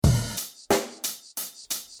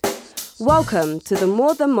Welcome to the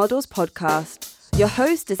More Than Models podcast. Your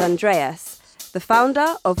host is Andreas, the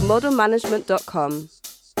founder of modelmanagement.com.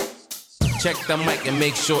 Check the mic and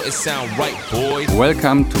make sure it sound right, boy.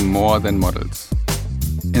 Welcome to More Than Models.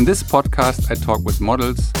 In this podcast, I talk with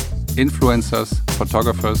models, influencers,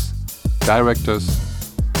 photographers, directors,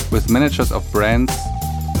 with managers of brands,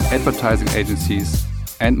 advertising agencies,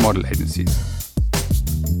 and model agencies.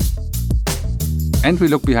 And we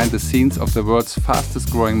look behind the scenes of the world's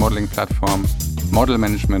fastest growing modeling platform,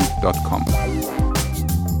 modelmanagement.com.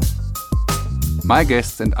 My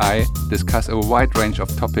guests and I discuss a wide range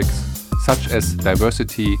of topics such as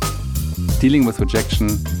diversity, dealing with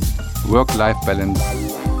rejection, work-life balance,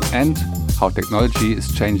 and how technology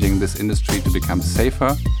is changing this industry to become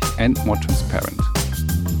safer and more transparent.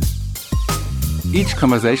 Each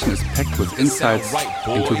conversation is packed with insights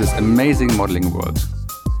into this amazing modeling world.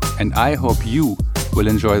 And I hope you will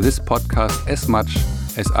enjoy this podcast as much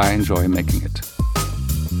as I enjoy making it.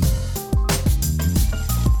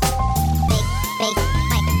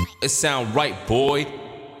 It sound right, boy.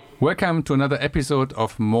 Welcome to another episode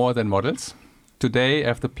of More Than Models. Today I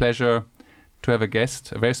have the pleasure to have a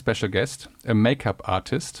guest, a very special guest, a makeup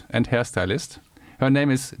artist and hairstylist. Her name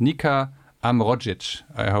is Nika Amrodzic.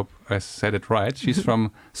 I hope I said it right. She's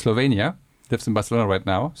from Slovenia, lives in Barcelona right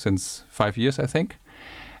now since 5 years, I think.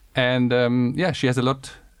 And she has a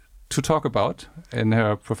lot to talk about in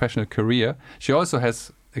her professional career. She also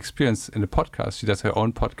has experience in the podcast. She does her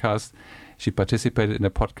own podcast. She participated in a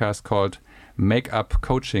podcast called Makeup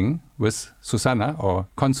Coaching with Susana, or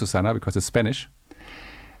Con Susana because it's Spanish.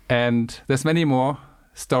 And there's many more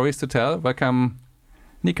stories to tell. Welcome,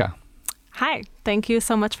 Nika. Hi, thank you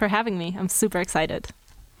so much for having me. I'm super excited.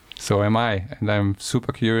 So am I, and I'm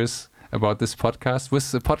super curious about this podcast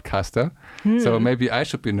with a podcaster. So maybe I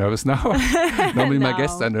should be nervous now. Normally my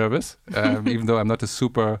guests are nervous, even though I'm not a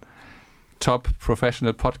super top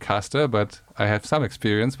professional podcaster, but I have some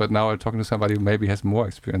experience. But now I'm talking to somebody who maybe has more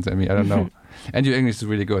experience than me. I don't know. And your English is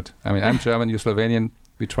really good. I mean, I'm German, you're Slovenian.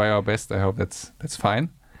 We try our best. I hope that's fine.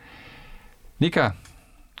 Nika,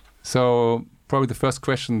 so probably the first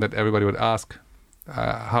question that everybody would ask,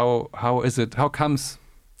 how comes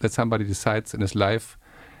that somebody decides in his life,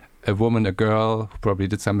 a woman, a girl, who probably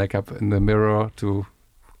did some makeup in the mirror to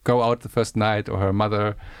go out the first night, or her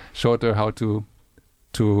mother showed her how to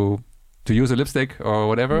use a lipstick or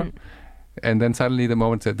whatever, and then suddenly the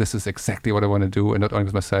moment said, this is exactly what I want to do, and not only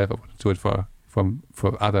with myself, I want to do it for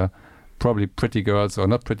other probably pretty girls or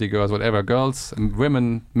not pretty girls, whatever, girls,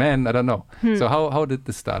 women, men, I don't know. So how did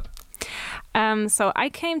this start? So I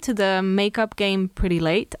came to the makeup game pretty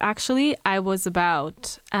late, actually. I was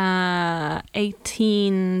about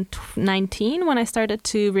 18, 19 when I started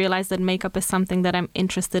to realize that makeup is something that I'm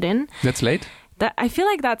interested in. That's late? I feel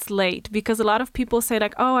like that's late because a lot of people say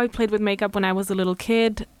like, oh, I played with makeup when I was a little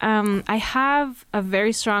kid. I have a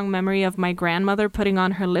very strong memory of my grandmother putting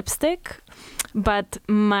on her lipstick, but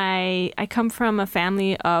I come from a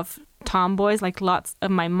family of tomboys, like lots of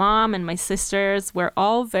my mom and my sisters were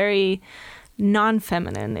all very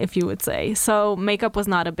non-feminine, if you would say. So makeup was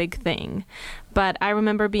not a big thing. But I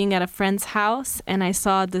remember being at a friend's house and I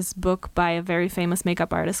saw this book by a very famous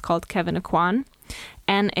makeup artist called Kevyn Aucoin.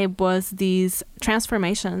 And it was these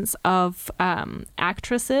transformations of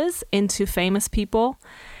actresses into famous people.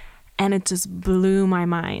 And it just blew my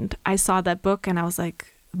mind. I saw that book and I was like,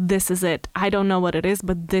 this is it. I don't know what it is,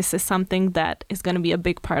 but this is something that is going to be a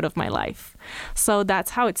big part of my life. So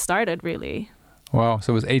that's how it started, really. Wow.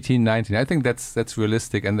 So it was 18, 19. I think that's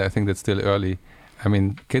realistic, and I think that's still early. I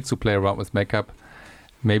mean, kids who play around with makeup,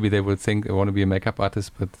 maybe they would think I want to be a makeup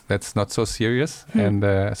artist, but that's not so serious. And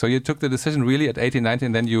so you took the decision really at 18,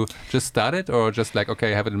 19, then you just started, or just like,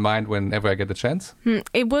 okay, I have it in mind whenever I get the chance?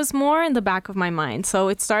 It was more in the back of my mind. So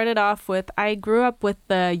it started off with, I grew up with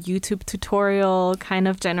the YouTube tutorial kind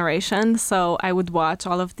of generation. So I would watch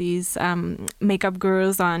all of these makeup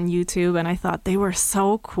gurus on YouTube and I thought they were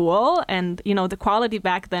so cool. And, you know, the quality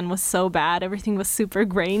back then was so bad. Everything was super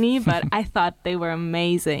grainy, but I thought they were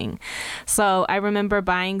amazing. So I remember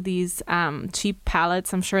buying these cheap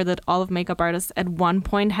palettes. I'm sure that all of makeup artists at one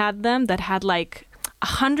point had them that had like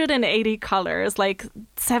 180 colors, like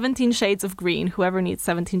 17 shades of green. Whoever needs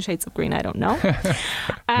 17 shades of green, I don't know.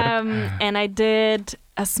 And I did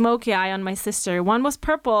a smoky eye on my sister. One was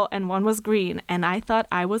purple and one was green. And I thought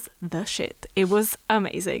I was the shit. It was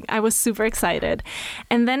amazing. I was super excited.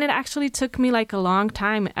 And then it actually took me like a long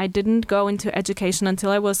time. I didn't go into education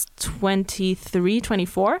until I was 23,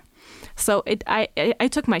 24. So I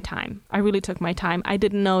took my time. I really took my time. I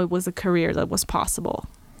didn't know it was a career that was possible.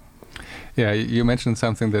 Yeah, you mentioned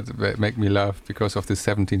something that made me laugh because of the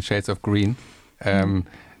 17 shades of green.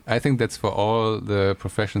 I think that's for all the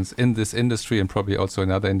professions in this industry and probably also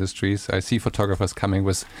in other industries. I see photographers coming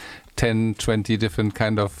with 10, 20 different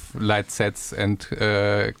kind of light sets and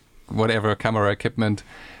whatever camera equipment,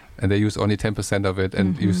 and they use only 10% of it.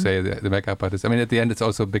 And you say the makeup artist. I mean, at the end, it's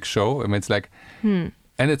also a big show. I mean, it's like, and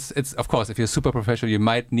it's of course, if you're super professional, you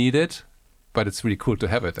might need it. But it's really cool to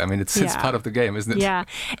have it. I mean, it's part of the game, isn't it? Yeah.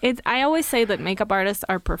 I always say that makeup artists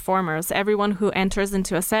are performers. Everyone who enters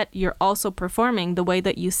into a set, you're also performing. The way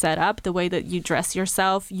that you set up, the way that you dress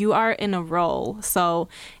yourself, you are in a role. So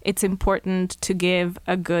it's important to give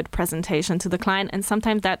a good presentation to the client. And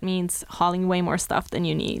sometimes that means hauling way more stuff than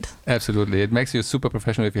you need. Absolutely. It makes you super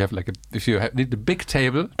professional if you have need a big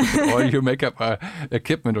table or your makeup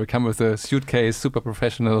equipment or come with a suitcase, super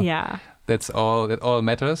professional. Yeah. That all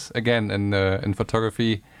matters. Again, in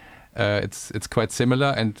photography, it's quite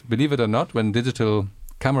similar. And believe it or not, when digital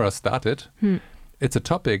cameras started, it's a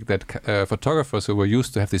topic that photographers who were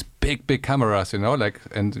used to have these big cameras, and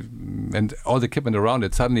all the equipment around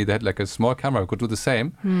it, suddenly they had like a small camera could do the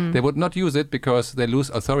same. They would not use it because they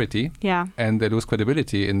lose authority and they lose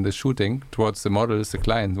credibility in the shooting towards the models, the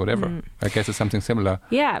clients, whatever. I guess it's something similar.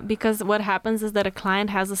 Yeah, because what happens is that a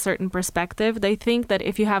client has a certain perspective. They think that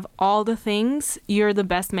if you have all the things, you're the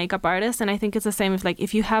best makeup artist. And I think it's the same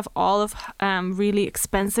if you have all of really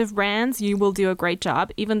expensive brands, you will do a great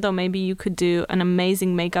job, even though maybe you could do an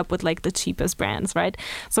amazing makeup with like the cheapest brands, right?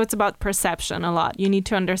 So it's about perception a lot. You need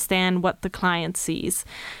to understand what the client sees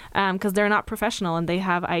because they're not professional and they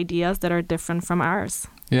have ideas that are different from ours.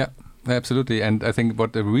 Yeah, absolutely. And I think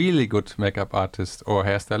what a really good makeup artist or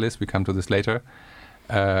hairstylist, we come to this later,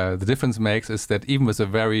 the difference makes is that even with a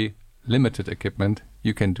very limited equipment,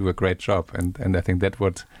 you can do a great job. And I think that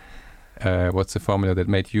what's the formula that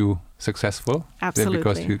made you successful? Absolutely.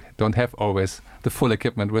 Because you don't have always the full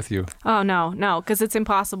equipment with you. Oh, no, because it's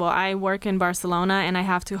impossible. I work in Barcelona and I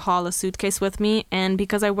have to haul a suitcase with me. And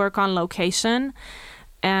because I work on location,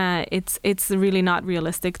 it's really not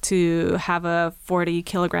realistic to have a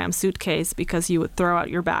 40-kilogram suitcase because you would throw out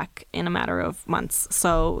your back in a matter of months.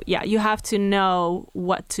 So, yeah, you have to know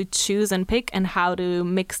what to choose and pick and how to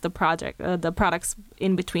mix the products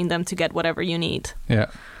in between them to get whatever you need. Yeah.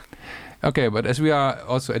 Okay, but as we are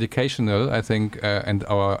also educational, I think, and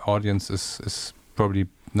our audience is probably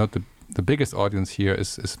not the biggest audience here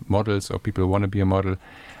is models or people who want to be a model.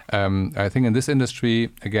 I think in this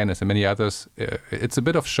industry, again, as in many others, it's a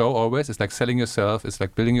bit of show always. It's like selling yourself. It's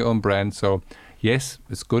like building your own brand. So yes,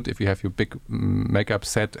 it's good if you have your big makeup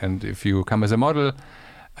set and if you come as a model.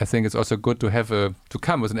 I think it's also good to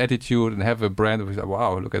come with an attitude and have a brand of,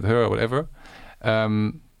 wow, look at her or whatever.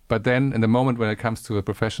 But then in the moment when it comes to a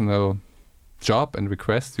professional job and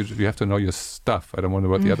request, you have to know your stuff. I don't want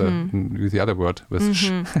to use the other word with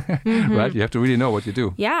right? You have to really know what you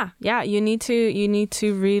do. Yeah. You need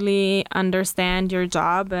to really understand your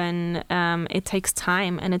job, and it takes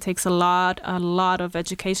time, and it takes a lot of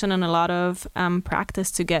education and a lot of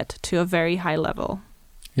practice to get to a very high level.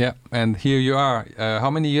 Yeah, and here you are.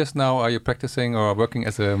 How many years now are you practicing or working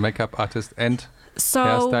as a makeup artist and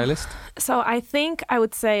hairstylist? So I think I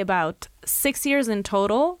would say about 6 years in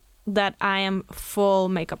total that I am full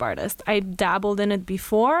makeup artist. I dabbled in it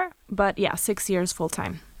before, but 6 years full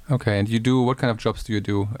time. Okay, and what kind of jobs do you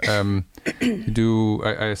do?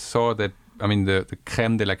 I saw that, I mean, the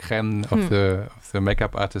crème de la crème of the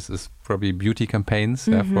makeup artist is probably beauty campaigns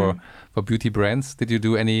for beauty brands. Did you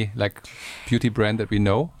do any like beauty brand that we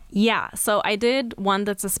know? Yeah, so I did one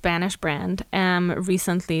that's a Spanish brand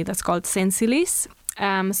recently that's called Sensilis.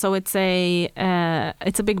 So it's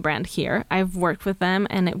a big brand here. I've worked with them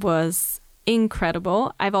and it was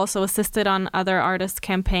incredible. I've also assisted on other artist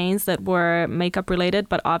campaigns that were makeup related,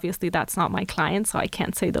 but obviously that's not my client, so I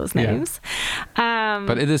can't say those names.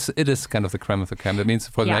 But it is kind of the crème of the crème. That means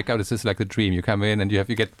for the makeup, this is like the dream. You come in and you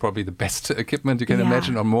get probably the best equipment you can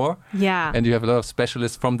imagine or more. Yeah. And you have a lot of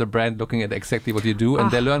specialists from the brand looking at exactly what you do, and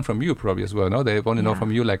they learn from you probably as well. No, they want to know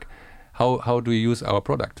from you like, how do you use our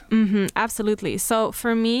product? Absolutely. So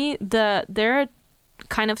for me, there are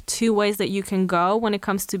kind of two ways that you can go when it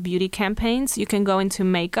comes to beauty campaigns. You can go into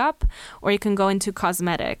makeup or you can go into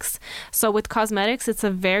cosmetics. So with cosmetics, it's a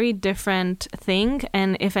very different thing.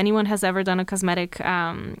 And if anyone has ever done a cosmetic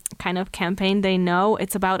kind of campaign, they know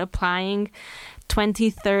it's about applying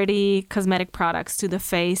 20-30 cosmetic products to the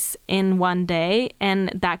face in one day, and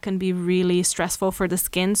that can be really stressful for the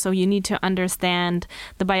skin. So you need to understand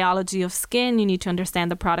the biology of skin, you need to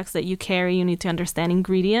understand the products that you carry, you need to understand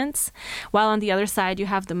ingredients. While on the other side, you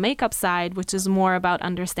have the makeup side, which is more about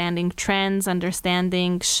understanding trends,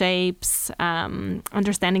 understanding shapes,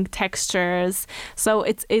 understanding textures. So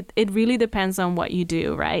it really depends on what you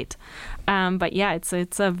do, right? But yeah,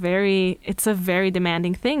 it's a very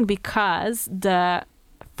demanding thing because the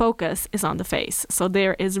focus is on the face. So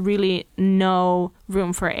there is really no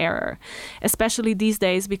room for error, especially these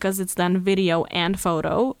days because it's done video and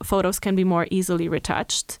photo. Photos can be more easily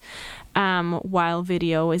retouched, while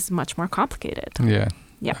video is much more complicated. Yeah.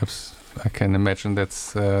 Yeah. I can imagine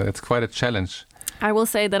it's quite a challenge. I will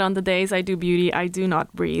say that on the days I do beauty, I do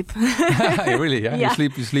not breathe. Really? Yeah? Yeah.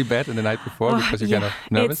 You sleep bad in the night before because you're kind of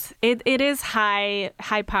nervous? It is high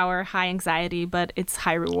power, high anxiety, but it's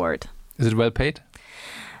high reward. Is it well paid?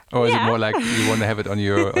 Or is it more like you want to have it on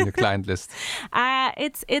your client list?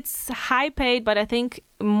 It's high paid, but I think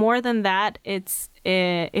more than that, it's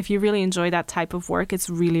if you really enjoy that type of work, it's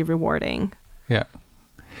really rewarding. Yeah.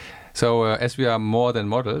 So as we are more than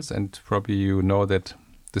models, and probably you know that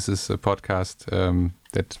this is a podcast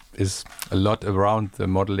that is a lot around the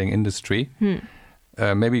modeling industry.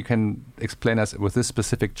 Maybe you can explain us with this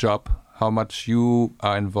specific job how much you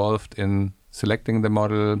are involved in selecting the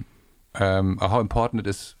model, or how important it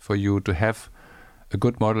is for you to have a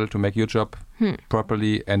good model to make your job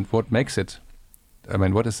properly, and what makes it. I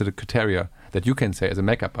mean, what is the criteria that you can say as a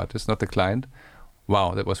makeup artist, not the client?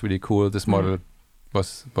 Wow, that was really cool. This model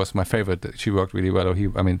was my favorite. She worked really well. Or he,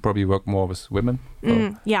 I mean, probably worked more with women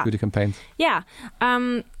for beauty campaigns. Yeah.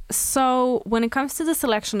 So when it comes to the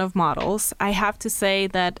selection of models, I have to say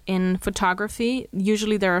that in photography,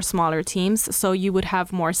 usually there are smaller teams, so you would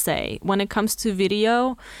have more say. When it comes to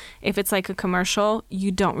video, if it's like a commercial,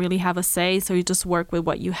 you don't really have a say, so you just work with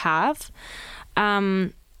what you have.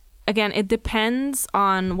 Again, it depends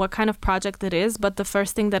on what kind of project it is, but the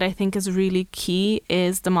first thing that I think is really key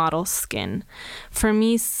is the model's skin. For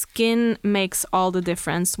me, skin makes all the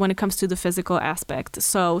difference when it comes to the physical aspect.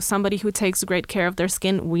 So somebody who takes great care of their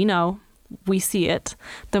skin, we see it.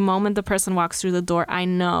 The moment the person walks through the door, I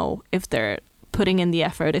know if they're putting in the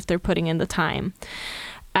effort, if they're putting in the time.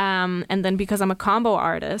 And then because I'm a combo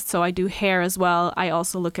artist, so I do hair as well, I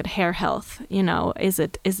also look at hair health. You know, is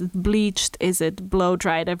it bleached? Is it blow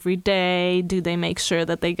dried every day? Do they make sure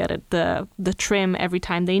that they get the trim every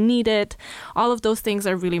time they need it? All of those things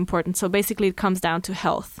are really important. So basically it comes down to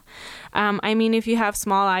health. I mean, if you have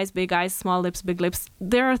small eyes, small lips, big lips,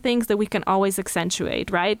 there are things that we can always accentuate,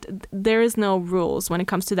 right? There is no rules when it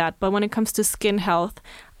comes to that. But when it comes to skin health,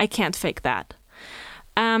 I can't fake that.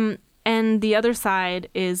 And the other side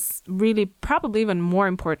is really probably even more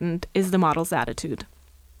important is the model's attitude.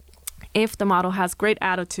 If the model has great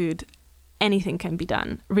attitude, anything can be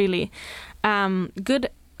done, really. Good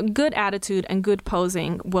attitude and good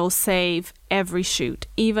posing will save every shoot,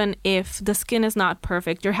 even if the skin is not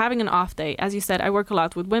perfect. You're having an off day. As you said, I work a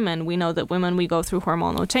lot with women. We know that women, we go through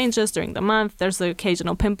hormonal changes during the month. There's the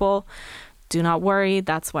occasional pimple. Do not worry,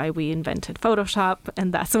 that's why we invented Photoshop,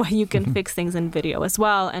 and that's why you can fix things in video as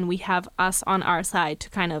well. And we have us on our side to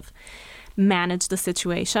kind of manage the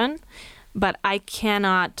situation. But I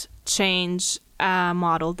cannot change a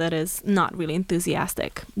model that is not really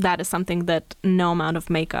enthusiastic. That is something that no amount of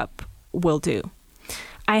makeup will do.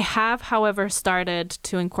 I have, however, started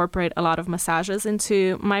to incorporate a lot of massages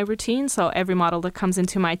into my routine. So every model that comes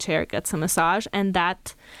into my chair gets a massage, and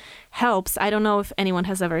that helps. I don't know if anyone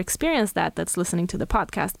has ever experienced that's listening to the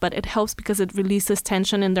podcast, but it helps because it releases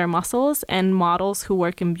tension in their muscles, and models who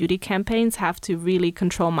work in beauty campaigns have to really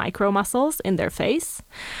control micro muscles in their face.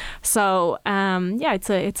 So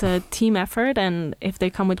it's a team effort, and if they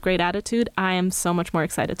come with great attitude, I am so much more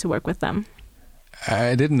excited to work with them.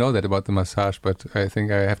 I didn't know that about the massage, but I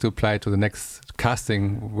think I have to apply to the next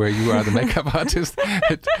casting where you are the makeup artist.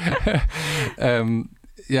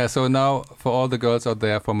 Yeah, so now for all the girls out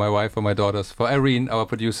there, for my wife, for my daughters, for Irene, our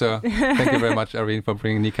producer, thank you very much, Irene, for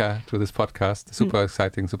bringing Nika to this podcast. Super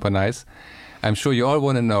exciting, super nice. I'm sure you all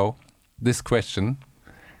want to know this question.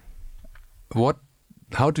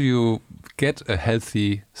 How do you get a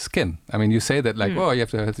healthy skin? I mean, you say that like, you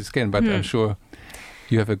have to have healthy skin, but I'm sure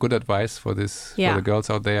you have a good advice for this, for the girls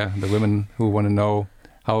out there, the women who want to know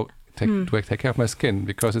how to take care of my skin,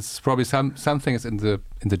 because it's probably some things in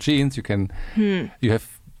the genes you have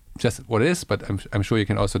just what it is, but I'm sure you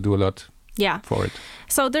can also do a lot for it.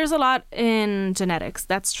 So there's a lot in genetics,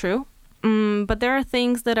 that's true, but there are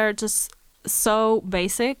things that are just so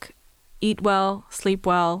basic. Eat well, sleep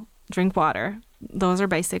well, drink water. Those are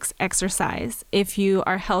basics. Exercise. If you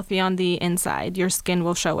are healthy on the inside, your skin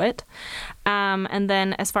will show it. And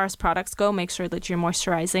then as far as products go, make sure that you're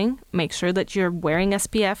moisturizing. Make sure that you're wearing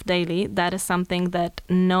SPF daily. That is something that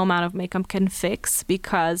no amount of makeup can fix,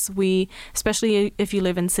 because especially if you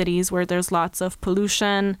live in cities where there's lots of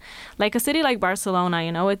pollution, like a city like Barcelona,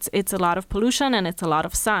 it's a lot of pollution and it's a lot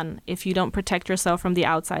of sun. If you don't protect yourself from the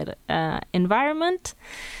outside environment,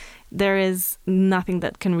 there is nothing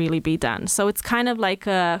that can really be done. So it's kind of like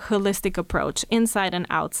a holistic approach, inside and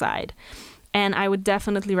outside. And I would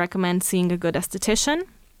definitely recommend seeing a good esthetician,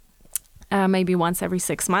 maybe once every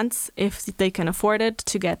 6 months, if they can afford it,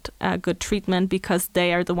 to get a good treatment, because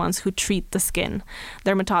they are the ones who treat the skin.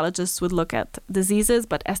 Dermatologists would look at diseases,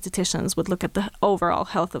 but estheticians would look at the overall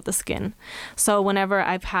health of the skin. So whenever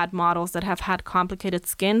I've had models that have had complicated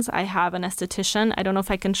skins, I have an esthetician. I don't know if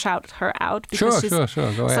I can shout her out. Sure. Go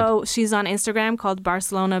ahead. So she's on Instagram called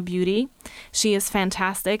Barcelona Beauty. She is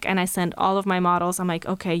fantastic, and I send all of my models. I'm like,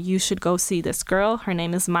 okay, you should go see this girl. Her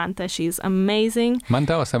name is Mante. She's amazing.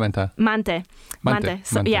 Manta or Samantha? Mante. So,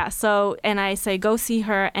 Mante. yeah. So, and I say, go see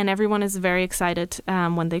her, and everyone is very excited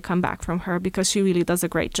when they come back from her, because she really does a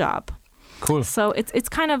great job. Cool. So it's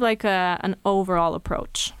kind of like an overall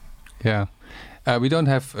approach. Yeah. We don't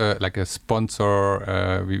have like a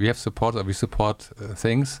sponsor. We have support. We support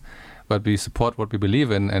things, but we support what we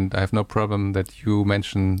believe in. And I have no problem that you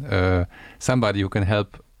mention somebody who can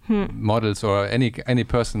help models or any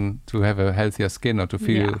person to have a healthier skin or to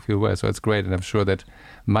feel well. So it's great, and I'm sure that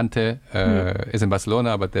Mante is in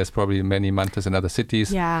Barcelona, but there's probably many Mantes in other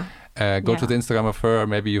cities. Yeah. Go to the Instagram of her.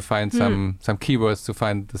 Maybe you find some keywords to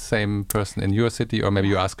find the same person in your city, or maybe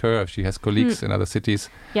you ask her if she has colleagues in other cities.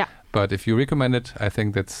 Yeah. But if you recommend it, I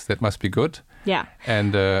think that must be good. Yeah.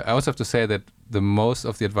 And I also have to say that the most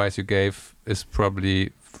of the advice you gave is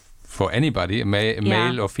probably for anybody, a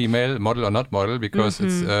male or female, model or not model, because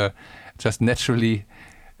it's just naturally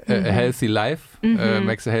a healthy life,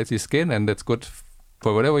 makes a healthy skin, and that's good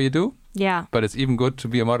for whatever you do. Yeah. But it's even good to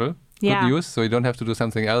be a model. Good use, so you don't have to do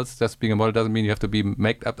something else. Just being a model doesn't mean you have to be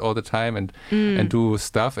made up all the time and do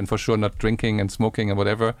stuff, and for sure not drinking and smoking and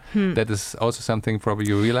whatever. That is also something probably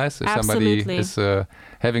you realize if somebody is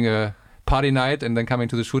having a party night and then coming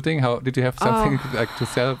to the shooting. How did you have something like to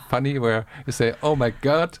sell funny where you say, oh my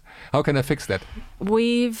God, how can I fix that?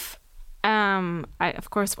 We've of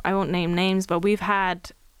course I won't name names, but we've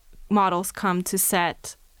had models come to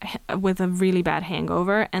set with a really bad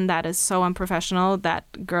hangover, and that is so unprofessional.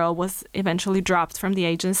 That girl was eventually dropped from the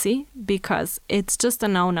agency because it's just a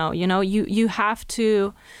no-no. You know, you have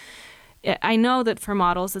to. I know that for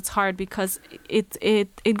models it's hard because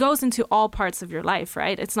it goes into all parts of your life,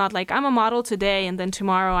 right? It's not like I'm a model today and then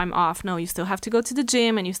tomorrow I'm off. No, you still have to go to the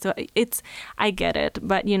gym, and I get it,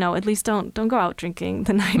 but you know, at least don't go out drinking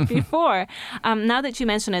the night before. Now that you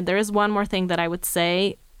mention it, there is one more thing that I would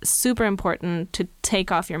say, super important, to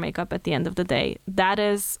take off your makeup at the end of the day. That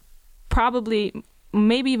is probably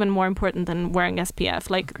maybe even more important than wearing SPF.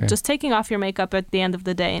 Just taking off your makeup at the end of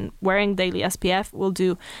the day and wearing daily SPF will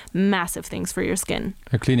do massive things for your skin.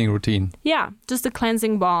 A cleaning routine. Yeah, just a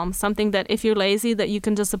cleansing balm, something that if you're lazy, that you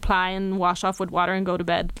can just apply and wash off with water and go to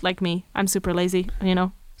bed. Like me, I'm super lazy, you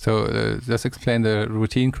know. So just explain the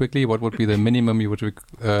routine quickly. What would be the minimum you would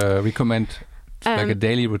recommend? Like a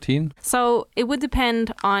daily routine? So it would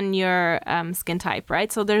depend on your skin type,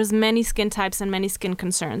 right? So there's many skin types and many skin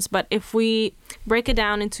concerns. But if we break it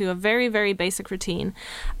down into a very, very basic routine,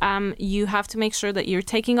 you have to make sure that you're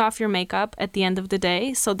taking off your makeup at the end of the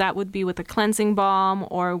day. So that would be with a cleansing balm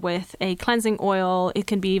or with a cleansing oil. It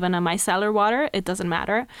can be even a micellar water. It doesn't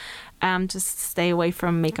matter. Just stay away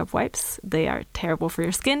from makeup wipes. They are terrible for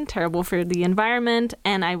your skin, terrible for the environment,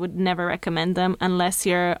 and I would never recommend them unless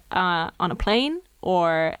you're on a plane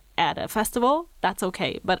or at a festival. That's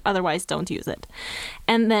okay, but otherwise don't use it.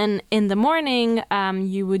 And then in the morning,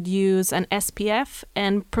 you would use an SPF,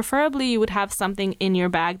 and preferably you would have something in your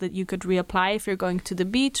bag that you could reapply if you're going to the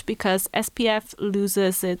beach, because SPF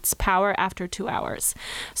loses its power after 2 hours.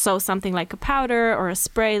 So something like a powder or a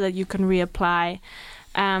spray that you can reapply.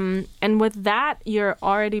 And with that, you're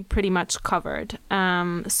already pretty much covered.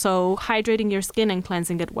 So hydrating your skin and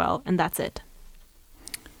cleansing it well, and that's it.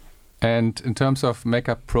 And in terms of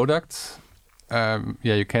makeup products,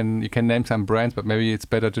 you can name some brands, but maybe it's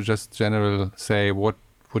better to just general say what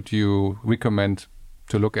would you recommend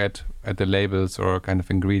to look at the labels or kind of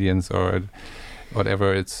ingredients or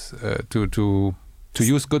whatever it's to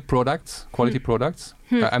use good products, quality products.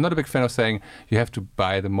 I'm not a big fan of saying you have to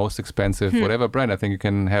buy the most expensive whatever brand. I think you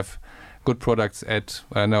can have good products at,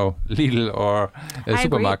 Lidl or a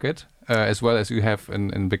supermarket, as well as you have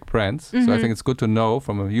in big brands. So I think it's good to know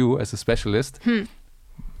from you as a specialist,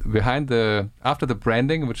 behind after the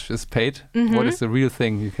branding, which is paid, what is the real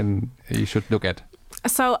thing you should look at?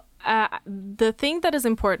 So the thing that is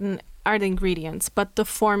important are the ingredients, but the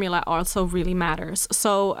formula also really matters.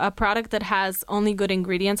 So a product that has only good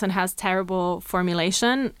ingredients and has terrible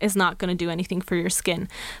formulation is not going to do anything for your skin.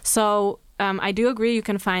 So I do agree you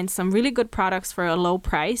can find some really good products for a low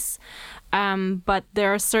price. But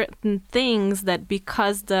there are certain things that,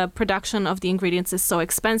 because the production of the ingredients is so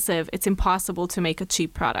expensive, it's impossible to make a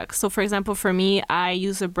cheap product. So, for example, for me, I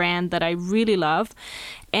use a brand that I really love.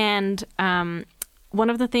 And one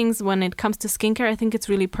of the things when it comes to skincare, I think it's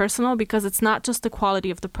really personal, because it's not just the quality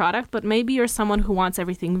of the product, but maybe you're someone who wants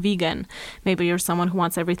everything vegan. Maybe you're someone who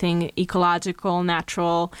wants everything ecological,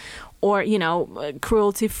 natural, or,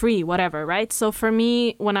 cruelty-free, whatever, right? So for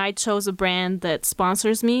me, when I chose a brand that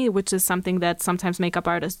sponsors me, which is something that sometimes makeup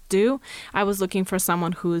artists do, I was looking for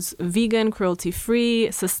someone who's vegan, cruelty-free,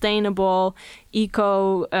 sustainable,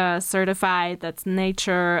 eco-certified, that's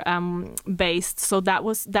nature-based. So that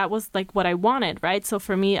was like what I wanted, right? So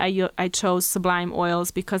for me, I chose Sublime Oils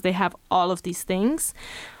because they have all of these things.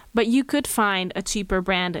 But you could find a cheaper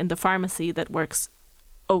brand in the pharmacy that works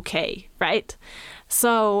okay, right?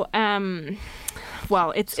 So,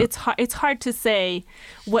 it's hard to say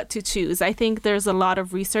what to choose. I think there's a lot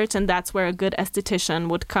of research, and that's where a good esthetician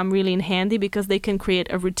would come really in handy, because they can create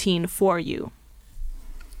a routine for you.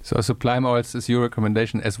 So Sublime Oils is your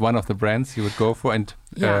recommendation as one of the brands you would go for. And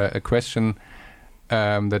a question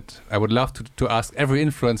that I would love to ask every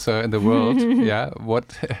influencer in the world.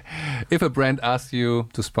 What if a brand asks you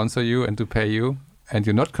to sponsor you and to pay you, and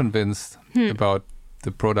you're not convinced about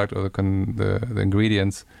the product or the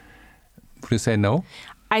ingredients, would you say no?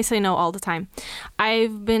 I say no all the time.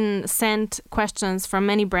 I've been sent questions from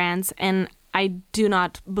many brands, and I do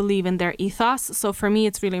not believe in their ethos. So for me,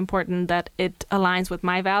 it's really important that it aligns with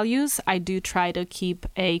my values. I do try to keep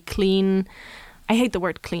a clean, I hate the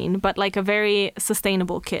word clean, but like a very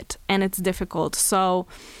sustainable kit, and it's difficult. So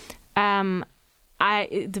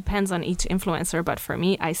it depends on each influencer, but for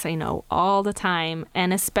me, I say no all the time.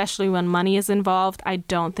 And especially when money is involved, I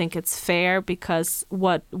don't think it's fair, because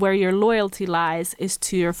where your loyalty lies is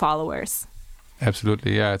to your followers.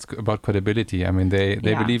 Absolutely, yeah. It's about credibility. I mean, they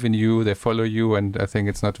believe in you, they follow you, and I think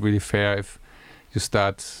it's not really fair if you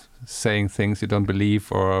start saying things you don't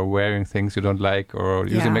believe, or wearing things you don't like, or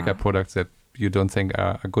using makeup products that you don't think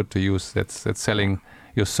are good to use. That's selling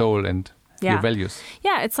your soul and your values.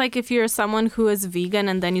 Yeah, it's like if you're someone who is vegan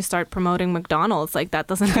and then you start promoting McDonald's, like that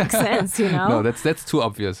doesn't make sense, No, that's too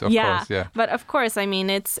obvious, of course. Yeah, but of course, I mean,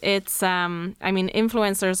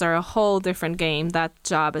 influencers are a whole different game. That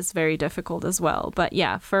job is very difficult as well. But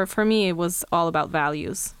yeah, for me, it was all about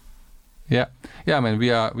values. Yeah. I mean, we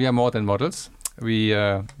are more than models. We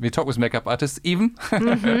talk with makeup artists even,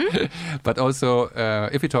 but also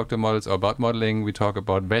if we talk to models or about modeling, we talk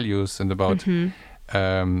about values and about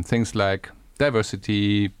things like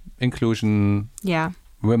diversity, inclusion,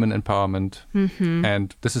 women empowerment,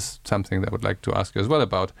 and this is something that I would like to ask you as well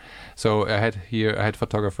about. So I had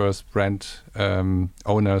photographers, brand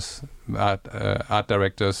owners, art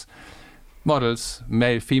directors, models,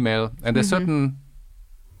 male, female, and there's certain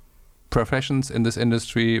professions in this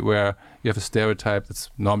industry where you have a stereotype that's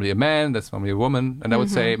normally a man, that's normally a woman, and I would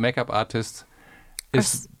say makeup artist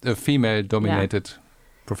is a female-dominated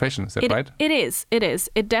profession. Is that right? It is.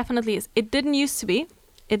 It definitely is. It didn't used to be.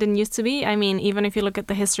 I mean, even if you look at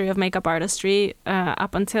the history of makeup artistry,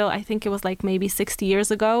 up until I think it was like maybe 60 years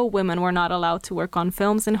ago, women were not allowed to work on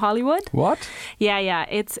films in Hollywood. What? Yeah.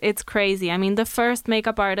 It's crazy. I mean, the first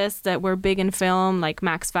makeup artists that were big in film, like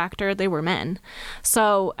Max Factor, they were men.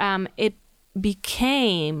 So it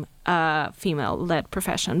became a female-led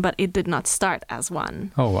profession, but it did not start as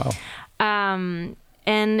one. Oh, wow.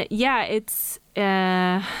 And yeah, it's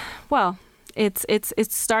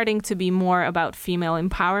starting to be more about female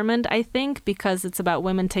empowerment, I think, because it's about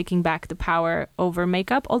women taking back the power over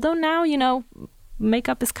makeup. Although now,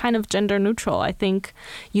 makeup is kind of gender neutral. I think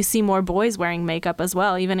you see more boys wearing makeup as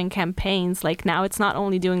well, even in campaigns. Like now it's not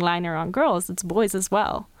only doing liner on girls, it's boys as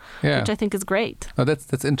well, which I think is great. No,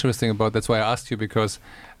 that's interesting that's why I asked you, because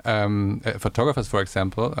photographers, for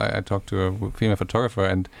example, I talked to a female photographer,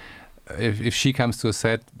 and if she comes to a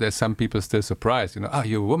set, there's some people still surprised,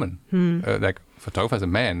 you're a woman. Like photographer's a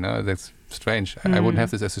man, no? That's strange. I wouldn't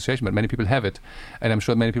have this association, but many people have it. And I'm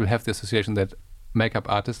sure many people have the association that makeup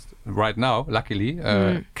artists right now, luckily,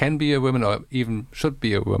 can be a woman or even should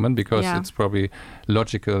be a woman, because it's probably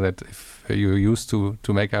logical that if you're used to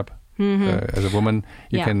makeup as a woman,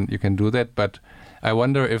 you can do that. But I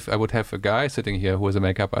wonder if I would have a guy sitting here who is a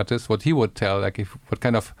makeup artist, what he would tell, like what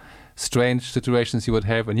kind of strange situations he would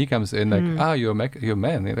have when he comes in, like, you're a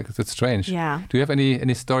man. Like, it's strange. Yeah. Do you have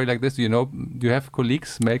any story like this? Do you have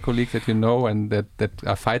male colleagues that you know and that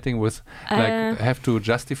are fighting with, like, have to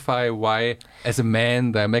justify why, as a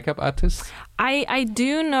man, they're makeup artists? I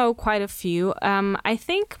do know quite a few. I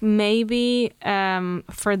think maybe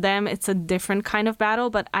for them it's a different kind of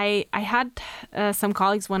battle, but I had some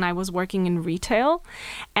colleagues when I was working in retail,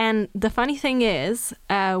 and the funny thing is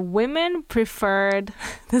women preferred,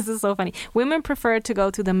 this is so funny, women preferred to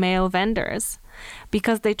go to the male vendors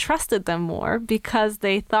because they trusted them more, because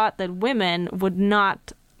they thought that women would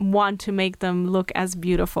not want to make them look as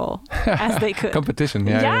beautiful as they could. Competition,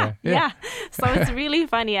 yeah. So it's really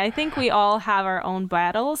funny. I think we all have our own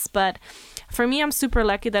battles, but for me, I'm super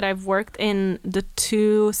lucky that I've worked in the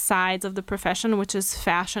two sides of the profession, which is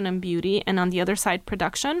fashion and beauty, and on the other side,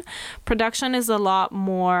 production. Production is a lot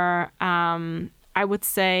more, I would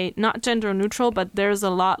say, not gender neutral, but there's a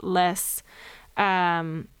lot less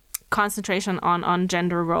concentration on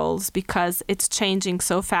gender roles because it's changing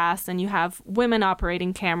so fast, and you have women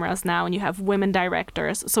operating cameras now, and you have women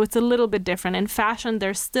directors, so it's a little bit different. In fashion,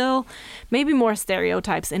 there's still maybe more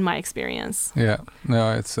stereotypes in my experience. Yeah,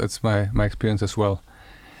 no, it's my experience as well.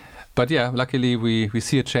 But yeah, luckily we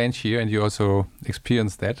see a change here, and you also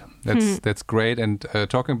experience that. That's great. And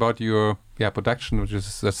talking about your production, which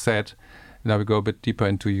is just said, now we go a bit deeper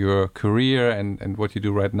into your career and what you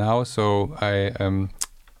do right now. So I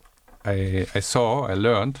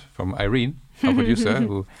learned from Irene, our producer,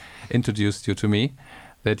 who introduced you to me,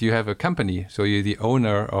 that you have a company. So you're the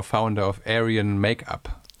owner or founder of Aryan Makeup.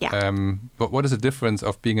 Yeah. But what is the difference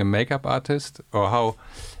of being a makeup artist, or how,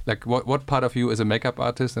 like, what part of you is a makeup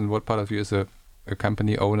artist and what part of you is a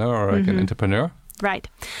company owner or like an entrepreneur? Right.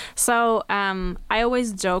 So I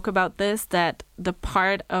always joke about this, that the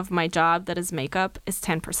part of my job that is makeup is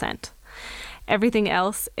 10%. Everything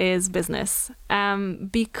else is business,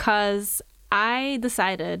 because I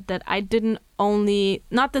decided that I didn't only,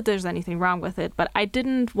 not that there's anything wrong with it, but I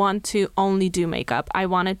didn't want to only do makeup. I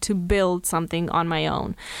wanted to build something on my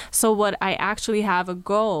own. So what I actually have a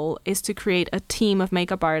goal is to create a team of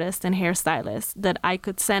makeup artists and hairstylists that I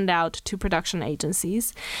could send out to production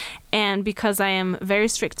agencies. And because I am very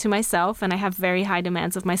strict to myself and I have very high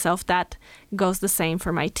demands of myself, that goes the same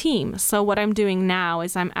for my team. So what I'm doing now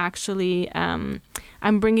is I'm actually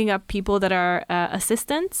I'm bringing up people that are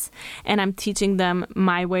assistants, and I'm teaching them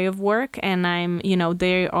my way of work, and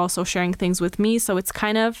they're also sharing things with me. So it's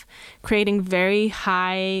kind of creating very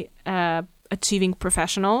high achieving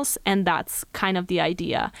professionals, and that's kind of the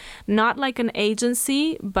idea. Not like an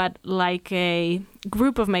agency, but like a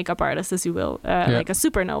group of makeup artists, as you will, like a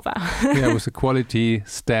supernova. Yeah, with a quality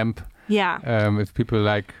stamp. Yeah. If people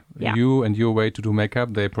like you and your way to do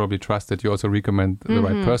makeup, they probably trust that you also recommend the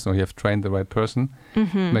right person, or you have trained the right person.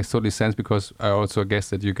 Makes totally sense, because I also guess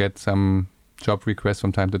that you get some job requests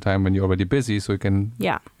from time to time when you're already busy, so you can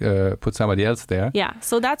put somebody else there. Yeah,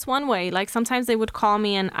 so that's one way. Like sometimes they would call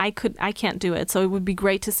me and I can't do it, so it would be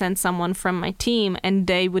great to send someone from my team and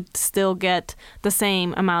they would still get the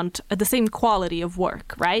same amount, the same quality of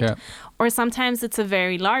work, right? Yeah. Or sometimes it's a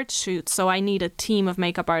very large shoot, so I need a team of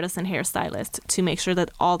makeup artists and hairstylists to make sure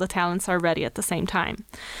that all the talents are ready at the same time.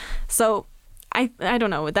 So I don't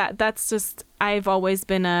know, that's just, I've always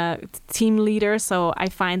been a team leader, so I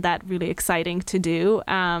find that really exciting to do.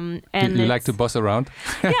 And you like to boss around?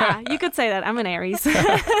 Yeah, you could say that. I'm an Aries.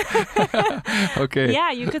 Okay.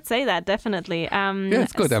 Yeah, you could say that, definitely. Yeah,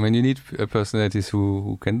 it's good. I mean, you need personalities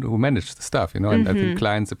who manage the stuff, you know, and I think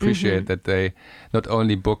clients appreciate that they not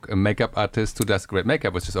only book a makeup artist who does great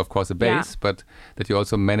makeup, which is of course a base, but that you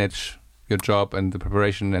also manage your job and the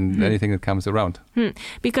preparation and anything that comes around.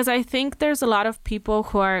 Because I think there's a lot of people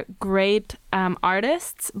who are great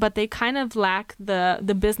artists, but they kind of lack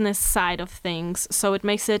the business side of things. So it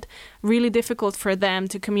makes it really difficult for them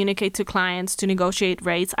to communicate to clients, to negotiate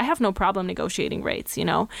rates. I have no problem negotiating rates, you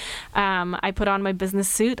know. I put on my business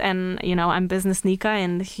suit and, you know, I'm business Nika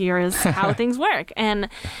and here is how things work. And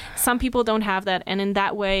some people don't have that. And in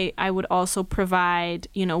that way, I would also provide,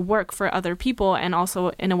 you know, work for other people and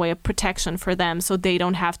also in a way of protection for them, so they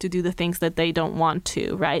don't have to do the things that they don't want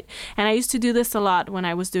to, right? And I used to do this a lot when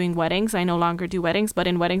I was doing weddings. I no longer do weddings, but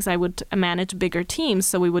in weddings I would manage bigger teams.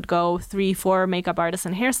 So we would go 3-4 makeup artists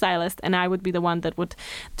and hairstylists, and I would be the one that would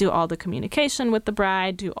do all the communication with the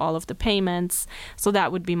bride, do all of the payments. So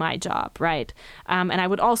that would be my job, right? And I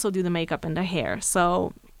would also do the makeup and the hair.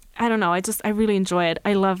 So I don't know, I really enjoy it.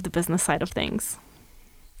 I love the business side of things.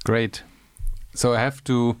 Great. So I have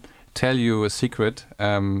to tell you a secret.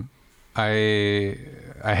 I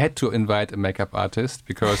had to invite a makeup artist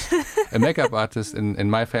because a makeup artist in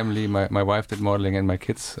my family, my wife did modeling and my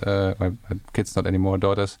kids not anymore,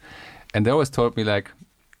 daughters, and they always told me like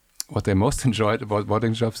what they most enjoyed about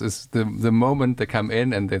modeling jobs is the moment they come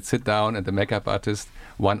in and they sit down and the makeup artist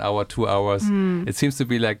 1 hour, 2 hours. It seems to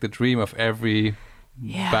be like the dream of every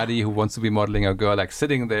buddy who wants to be modeling a girl, like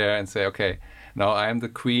sitting there and say, okay, now I am the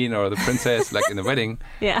queen or the princess, like in a wedding,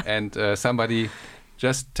 and somebody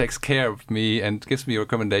just takes care of me and gives me a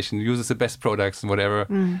recommendation, uses the best products and whatever.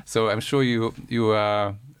 So I'm sure you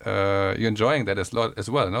are you're enjoying that as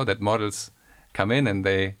well, no? That models come in and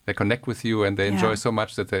they connect with you and they enjoy so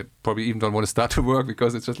much that they probably even don't want to start to work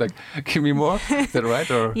because it's just like, give me more. Is that right?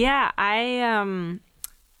 Or yeah,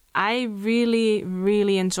 I really,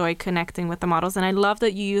 really enjoy connecting with the models. And I love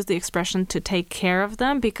that you use the expression to take care of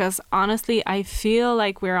them, because honestly, I feel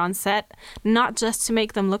like we're on set not just to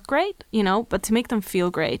make them look great, but to make them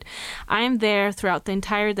feel great. I'm there throughout the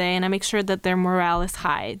entire day and I make sure that their morale is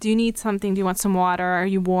high. Do you need something? Do you want some water? Are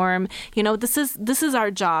you warm? This is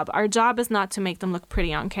our job. Our job is not to make them look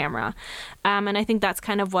pretty on camera. And I think that's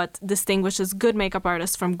kind of what distinguishes good makeup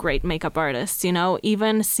artists from great makeup artists.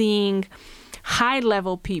 Even seeing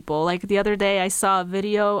high-level people. Like the other day, I saw a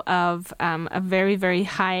video of a very, very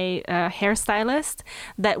high hairstylist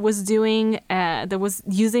that was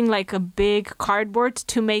using like a big cardboard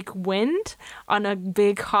to make wind on a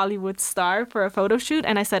big Hollywood star for a photo shoot.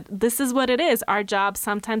 And I said, this is what it is. Our job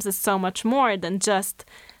sometimes is so much more than just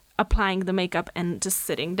applying the makeup and just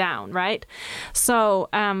sitting down, right? So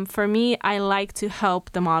for me, I like to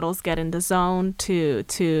help the models get in the zone to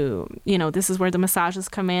this is where the massages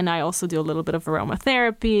come in. I also do a little bit of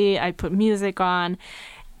aromatherapy. I put music on.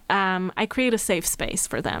 I create a safe space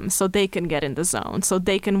for them so they can get in the zone, so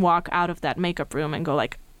they can walk out of that makeup room and go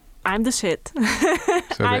like, I'm the shit.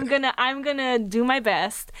 So I'm gonna do my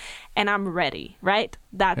best and I'm ready, right?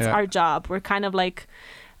 That's our job. We're kind of like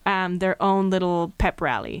their own little pep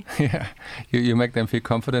rally. Yeah, you make them feel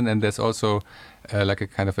confident, and there's also like a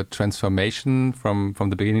kind of a transformation from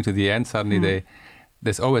the beginning to the end. Suddenly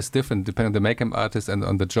there's always different depending on the makeup artist and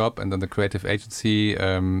on the job and on the creative agency.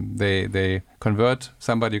 They convert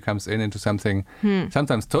somebody who comes in into something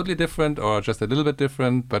sometimes totally different or just a little bit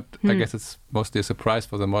different, but I guess it's mostly a surprise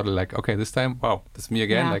for the model, like, okay, this time, wow, it's me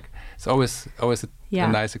again. Like it's always a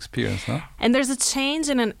nice experience, no? And there's a change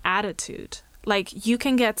in an attitude. Like you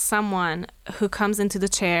can get someone who comes into the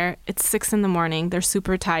chair, it's 6 a.m, they're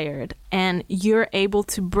super tired, and you're able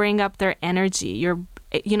to bring up their energy.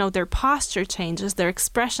 Their posture changes, their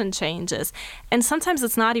expression changes. And sometimes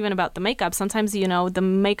it's not even about the makeup. Sometimes, the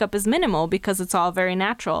makeup is minimal because it's all very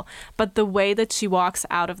natural. But the way that she walks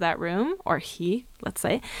out of that room, or he, let's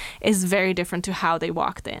say, is very different to how they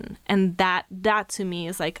walked in. And that to me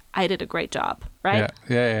is like, I did a great job, right?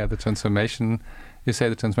 Yeah. The transformation. You say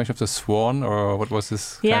the transformation of the swan, or what was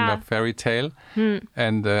this kind of fairy tale?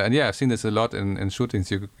 And I've seen this a lot in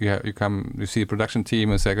shootings. You see a production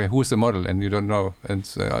team and say, okay, who's the model? And you don't know. And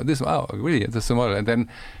really, this is the model. And then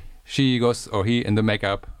she goes, or he, in the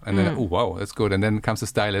makeup, and then, oh, wow, that's good. And then comes the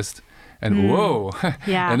stylist, and whoa.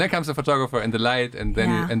 And then comes the photographer and the light, and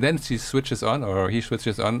then she switches on, or he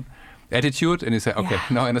switches on attitude, and you say, okay,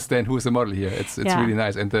 now I understand who is the model here. It's really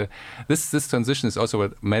nice. And this transition is also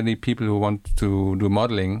what many people who want to do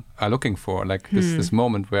modeling are looking for, like this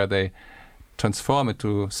moment where they transform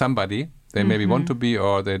into somebody they maybe want to be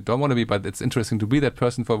or they don't want to be, but it's interesting to be that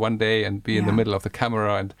person for one day and be in the middle of the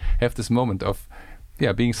camera and have this moment of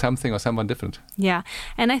being something or someone different. Yeah.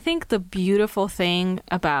 And I think the beautiful thing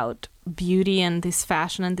about beauty and this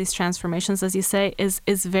fashion and these transformations, as you say, is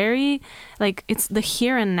very like, it's the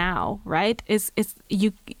here and now, right? This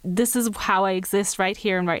is how I exist right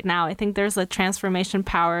here and right now. I think there's a transformation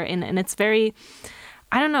power and it's very,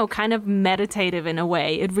 I don't know, kind of meditative in a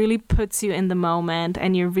way. It really puts you in the moment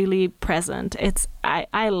and you're really present.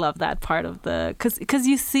 I love that part of because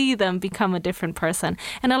you see them become a different person.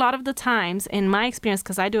 And a lot of the times, in my experience,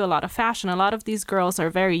 because I do a lot of fashion, a lot of these girls are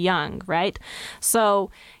very young, right?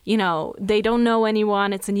 So, they don't know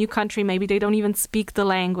anyone. It's a new country. Maybe they don't even speak the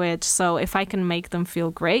language. So if I can make them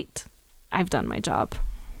feel great, I've done my job.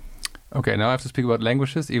 Okay, now I have to speak about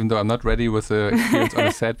languages, even though I'm not ready with the experience on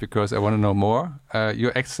the set because I want to know more.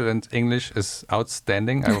 Your excellent English is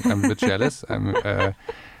outstanding. I'm a bit jealous.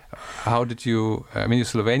 How did you... you're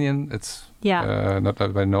Slovenian. It's not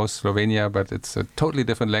everybody knows Slovenia, but it's a totally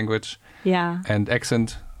different language and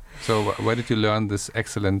accent. So where did you learn this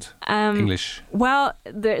excellent English? Well,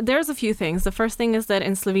 there's a few things. The first thing is that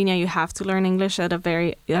in Slovenia, you have to learn English at a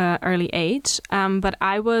very early age. But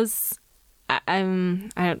I was... I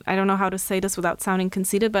don't know how to say this without sounding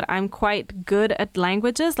conceited, but I'm quite good at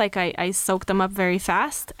languages. Like I soak them up very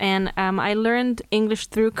fast. And I learned English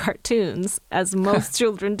through cartoons, as most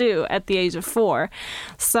children do at the age of 4.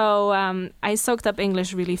 So I soaked up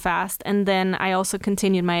English really fast. And then I also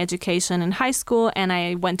continued my education in high school and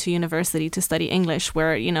I went to university to study English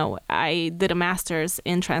where, I did a master's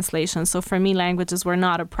in translation. So for me, languages were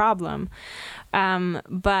not a problem.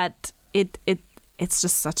 But it's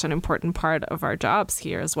just such an important part of our jobs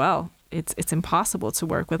here as well. It's impossible to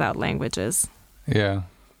work without languages. Yeah,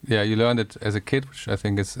 you learned it as a kid, which I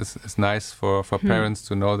think is nice for parents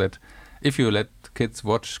to know that if you let kids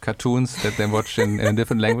watch cartoons, let them watch in a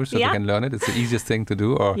different language so they can learn it. It's the easiest thing to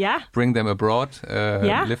do. Or bring them abroad,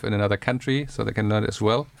 live in another country so they can learn it as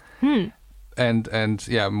well. And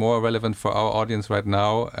more relevant for our audience right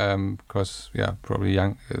now, because probably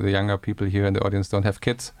the younger people here in the audience don't have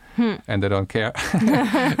kids. And they don't care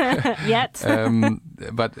yet.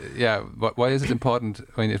 But why is it important?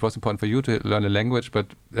 I mean, it was important for you to learn a language, but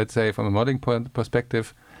let's say from a modeling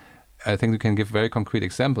perspective, I think you can give very concrete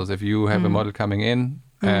examples. If you have a model coming in,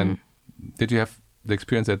 and did you have the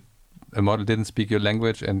experience that a model didn't speak your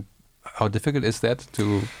language, and how difficult is that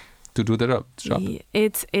to do the job?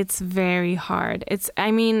 It's very hard.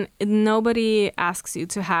 Nobody asks you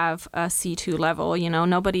to have a C2 level,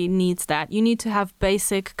 nobody needs that. You need to have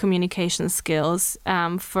basic communication skills.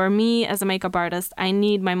 For me as a makeup artist, I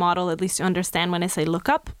need my model at least to understand when I say look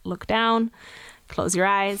up, look down, close your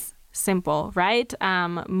eyes. Simple, right?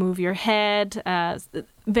 Move your head,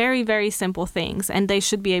 very, very simple things. And they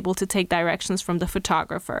should be able to take directions from the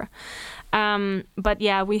photographer. But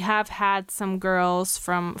we have had some girls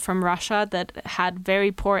from Russia that had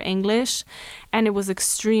very poor English, and it was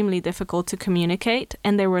extremely difficult to communicate.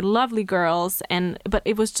 And they were lovely girls, but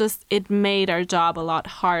it made our job a lot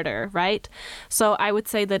harder, right? So I would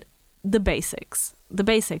say that the basics.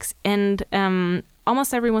 And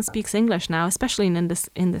almost everyone speaks English now, especially in this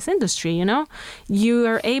industry, You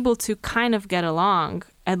are able to kind of get along,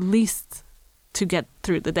 at least to get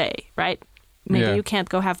through the day, right? Maybe you can't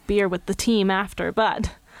go have beer with the team after,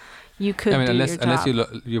 but you could do your job.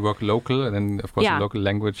 Unless you work local, and then, of course, the local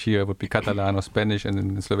language here would be Catalan or Spanish, and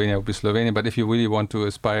in Slovenia would be Slovenian. But if you really want to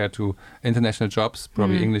aspire to international jobs,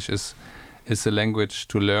 probably English is a language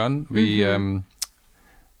to learn.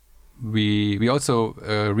 We also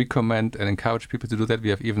recommend and encourage people to do that. We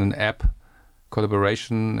have even an app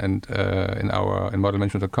collaboration and in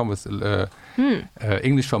modelmanagement.com with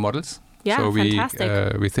English for models. Yeah, so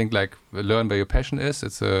fantastic. We think like learn where your passion is.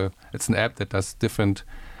 It's an app that does different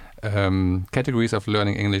categories of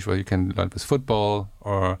learning English, where you can learn with football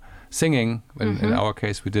or singing. In our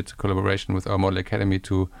case, we did collaboration with our model academy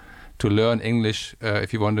to learn English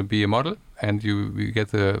if you want to be a model, and you get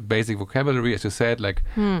the basic vocabulary, as you said, like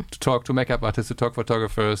to talk to makeup artists, to talk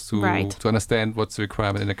photographers, to understand what's the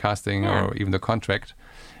requirement in the casting or even the contract.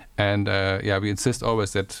 And we insist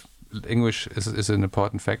always that English is an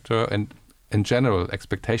important factor, and in general,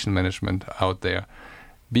 expectation management out there.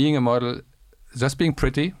 Being a model, just being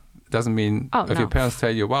pretty, doesn't mean if your parents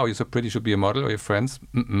tell you, wow, you're so pretty, you should be a model, or your friends.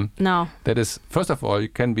 No. That is, first of all, you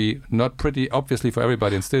can be not pretty, obviously, for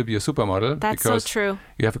everybody and still be a supermodel. That's so true.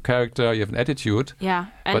 You have a character, you have an attitude. Yeah,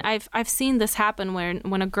 and I've seen this happen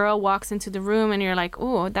when a girl walks into the room and you're like,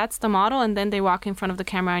 oh, that's the model, and then they walk in front of the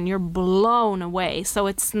camera and you're blown away. So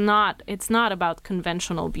it's not about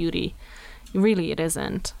conventional beauty. Really, it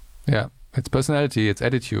isn't. Yeah, it's personality, it's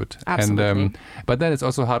attitude. Absolutely. And, but then it's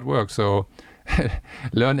also hard work, so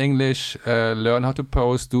learn English, learn how to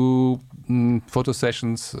pose, do photo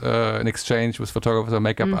sessions in exchange with photographers or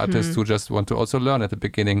makeup artists who just want to also learn at the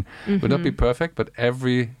beginning. Will not be perfect, but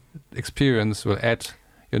every experience will add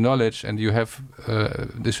your knowledge, and you have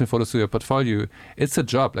additional photos to your portfolio. It's a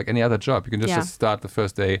job like any other job. You can just start the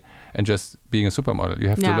first day and just being a supermodel. You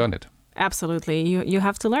have to learn it. Absolutely. You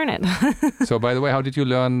have to learn it. So, by the way, how did you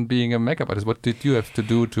learn being a makeup artist? What did you have to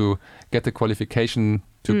do to get the qualification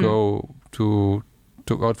to go to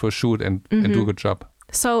out for a shoot and do a good job?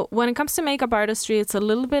 So when it comes to makeup artistry, it's a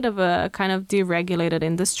little bit of a kind of deregulated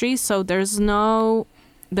industry. So there's no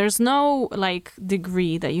like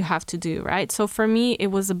degree that you have to do, right? So for me, it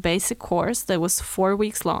was a basic course that was 4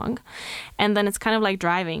 weeks long. And then it's kind of like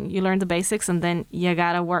driving. You learn the basics and then you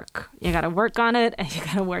gotta work. You gotta work on it, and you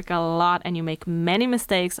gotta work a lot, and you make many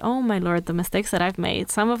mistakes. Oh my Lord, the mistakes that I've made.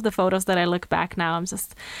 Some of the photos that I look back now, I'm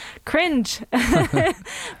just cringe.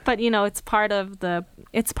 But it's part of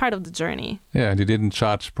the journey. Yeah, and you didn't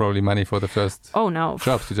charge probably money for the first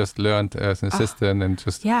jobs. You just learned as an assistant and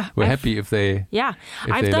just were happy if they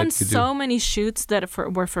I've done so many shoots that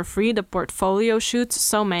were for free, the portfolio shoots,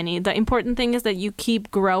 so many. The important thing is that you keep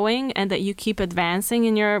growing and that you keep advancing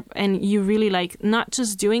and you really like not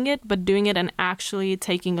just doing it, but doing it and actually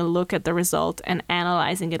taking a look at the result and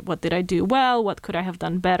analyzing it. What did I do well? What could I have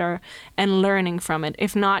done better? And learning from it.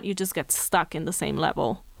 If not, you just get stuck in the same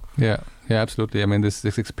level. Yeah, absolutely. I mean, this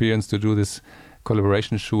experience to do this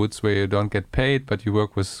collaboration shoots where you don't get paid, but you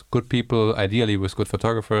work with good people, ideally with good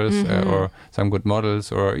photographers or some good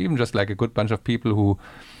models, or even just like a good bunch of people who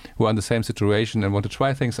are in the same situation and want to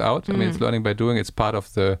try things out. I mean, it's learning by doing. It's part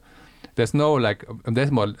of the. There's no like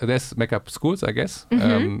there's makeup schools, I guess. I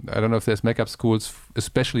don't know if there's makeup schools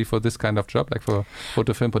especially for this kind of job, like for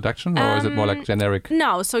photo film production, or is it more like generic?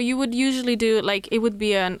 No, so you would usually do like it would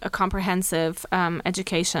be a comprehensive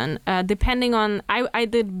education, depending on. I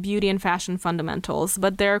did beauty and fashion fundamentals,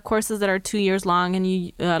 but there are courses that are 2 years long, and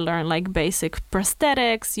you learn like basic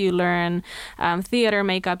prosthetics, you learn theater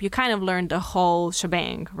makeup, you kind of learn the whole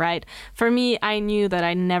shebang, right? For me, I knew that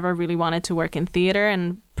I never really wanted to work in theater,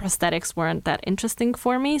 and prosthetics weren't that interesting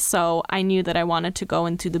for me, so I knew that I wanted to go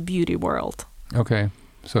into the beauty world. Okay,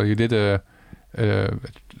 so you did a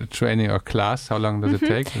training or class. How long does it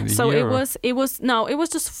take? So it was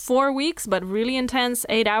just 4 weeks, but really intense,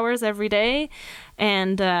 8 hours every day,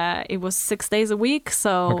 and it was 6 days a week.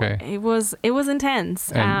 So it was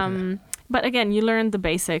intense. But again, you learn the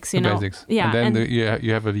basics, you know. Basics. Yeah. And then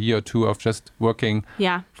you have a year or two of just working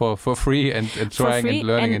for free and trying and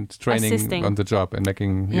learning and training assisting on the job and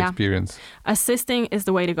making the experience. Assisting is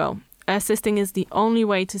the way to go. Assisting is the only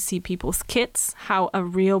way to see people's kits, how a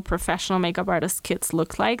real professional makeup artist kits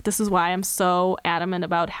look like. This is why I'm so adamant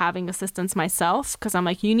about having assistants myself, because I'm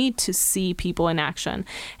like, you need to see people in action.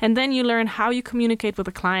 And then you learn how you communicate with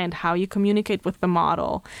the client, how you communicate with the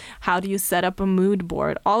model, how do you set up a mood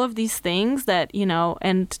board, all of these things that, you know,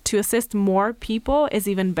 and to assist more people is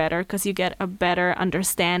even better because you get a better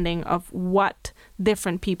understanding of what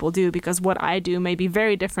different people do, because what I do may be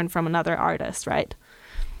very different from another artist, right?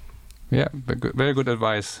 Yeah, very good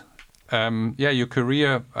advice. Your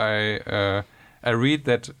career, I read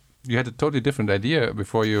that you had a totally different idea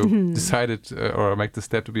before you decided or make the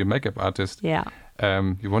step to be a makeup artist. Yeah.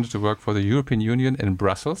 You wanted to work for the European Union in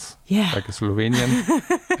Brussels, like a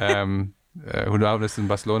Slovenian who now lives in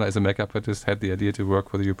Barcelona as a makeup artist, had the idea to work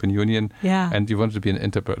for the European Union. Yeah. And you wanted to be an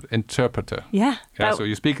interpreter. Yeah. So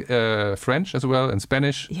you speak French as well and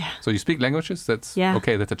Spanish. Yeah. So you speak languages. That's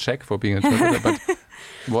okay. That's a check for being an interpreter. But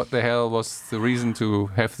what the hell was the reason to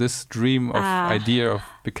have this dream of idea of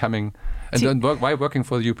becoming? And then why working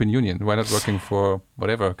for the European Union? Why not working for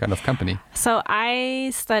whatever kind of company? So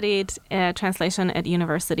I studied translation at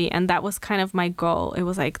university, and that was kind of my goal. It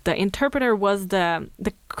was like the interpreter was the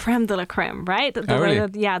creme de la creme, right? The really? way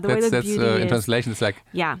that, the way that beauty is. In translation, it's like...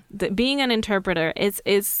 Yeah, being an interpreter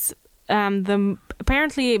is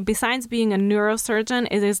apparently, besides being a neurosurgeon,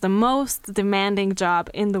 it is the most demanding job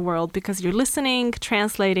in the world because you're listening,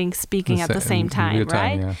 translating, speaking at the same time,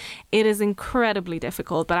 right? Yeah. It is incredibly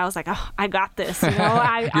difficult, but I was like, oh, I got this. You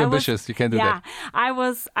know, You're ambitious. You can do that. I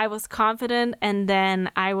was confident, and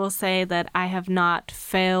then I will say that I have not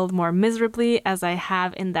failed more miserably as I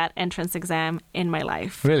have in that entrance exam in my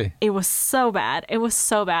life. Really? It was so bad.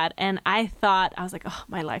 And I was like, oh,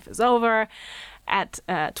 my life is over. At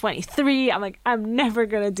 23, I'm like, I'm never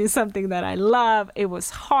going to do something that I love. It was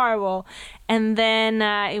horrible. And then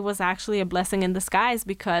it was actually a blessing in disguise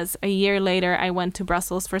because a year later, I went to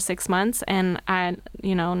Brussels for 6 months. And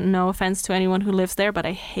no offense to anyone who lives there, but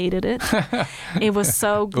I hated it. It was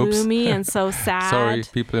so gloomy and so sad. Sorry,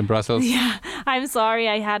 people in Brussels. Yeah, I'm sorry.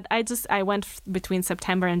 I went between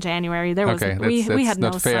September and January. There was we had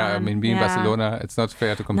no sun. That's not fair. I mean, being in Barcelona, it's not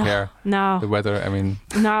fair to compare the weather. I mean,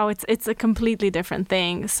 no, it's a completely different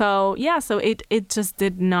thing. So it just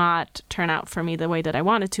did not turn out for me the way that I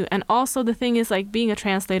wanted to. And also the thing is, like, being a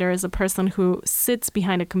translator is a person who sits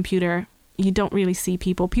behind a computer. You don't really see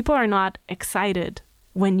people. People are not excited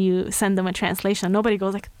when you send them a translation. Nobody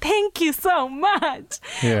goes like, thank you so much.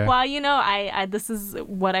 Yeah. Well, I this is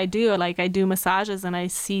what I do. Like, I do massages and I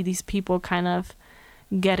see these people kind of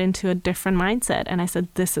get into a different mindset. And I said,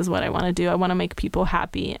 this is what I want to do. I want to make people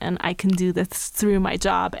happy, and I can do this through my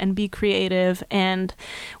job and be creative and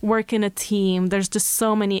work in a team. There's just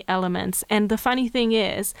so many elements. And the funny thing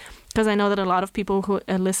is, because I know that a lot of people who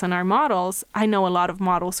listen are models, I know a lot of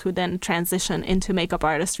models who then transition into makeup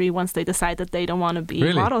artistry once they decide that they don't want to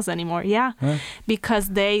be models anymore. Yeah. Because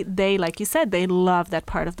they, like you said, they love that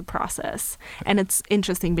part of the process. And it's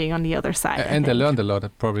interesting being on the other side. And they learned a lot,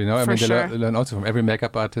 probably, no? I mean, sure. They learn also from every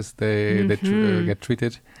makeup artist. They get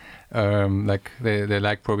treated. Like they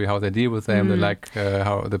like probably how they deal with them. They like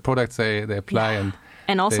how the products they apply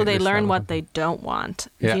and also they learn what they don't want.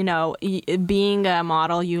 Yeah. You know, being a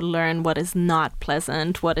model, you learn what is not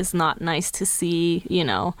pleasant, what is not nice to see,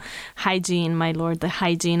 hygiene, my lord, the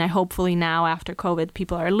hygiene. Hopefully now after COVID,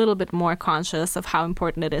 people are a little bit more conscious of how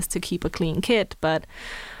important it is to keep a clean kit, but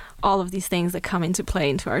all of these things that come into play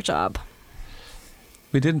into our job.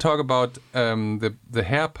 We didn't talk about the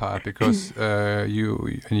hair part because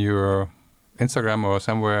you in your Instagram or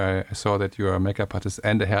somewhere I saw that you are a makeup artist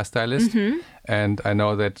and a hairstylist, and I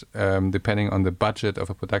know that depending on the budget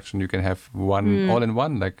of a production, you can have one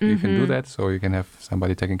all-in-one. Like you can do that, so you can have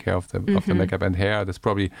somebody taking care of the makeup and hair. That's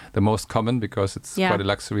probably the most common because it's quite a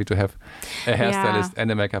luxury to have a hairstylist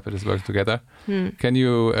and a makeup artist work together. Can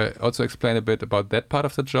you also explain a bit about that part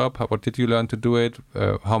of the job? What did you learn to do it?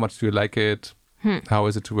 How much do you like it? How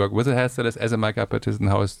is it to work with a hairstylist as a makeup artist, and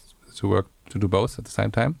how is it to work to do both at the same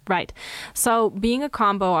time? Right. So being a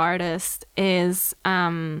combo artist is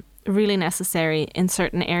really necessary in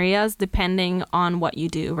certain areas depending on what you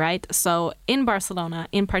do, right? So in Barcelona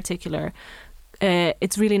in particular,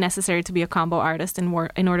 it's really necessary to be a combo artist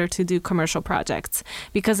in order to do commercial projects,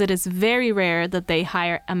 because it is very rare that they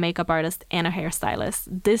hire a makeup artist and a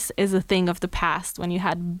hairstylist. This is a thing of the past when you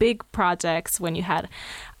had big projects, when you had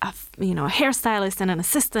a hairstylist and an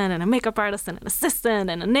assistant and a makeup artist and an assistant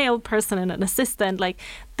and a nail person and an assistant. Like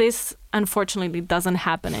this, unfortunately, doesn't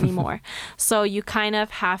happen anymore. So you kind of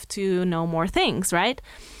have to know more things, right?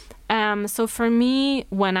 So for me,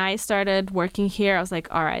 when I started working here, I was like,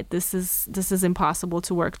 all right, this is impossible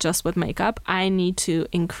to work just with makeup. I need to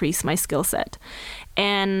increase my skill set.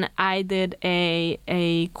 And I did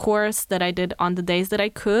a course that I did on the days that I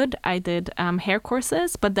could. I did hair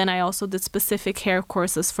courses, but then I also did specific hair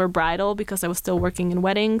courses for bridal because I was still working in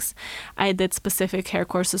weddings. I did specific hair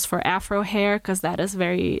courses for Afro hair because that is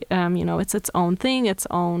very, it's its own thing, its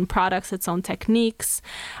own products, its own techniques.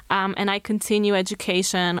 And I continue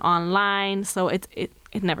education online, so it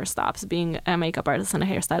never stops. Being a makeup artist and a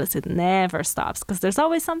hairstylist, it never stops because there's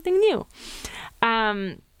always something new.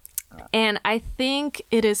 And I think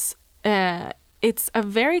it is, it's a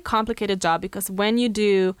very complicated job because when you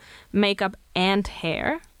do makeup and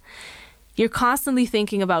hair, you're constantly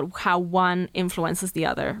thinking about how one influences the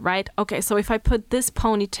other, right? Okay, so if I put this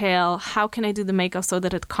ponytail, how can I do the makeup so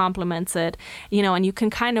that it complements it? And you can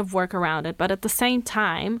kind of work around it. But at the same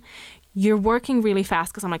time, you're working really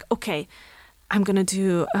fast because I'm like, okay, I'm going to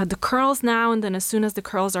do the curls now, and then as soon as the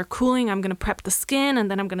curls are cooling, I'm going to prep the skin, and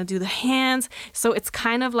then I'm going to do the hands. So it's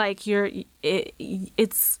kind of like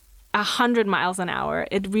it's 100 miles an hour.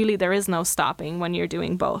 There is no stopping when you're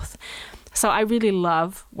doing both. So I really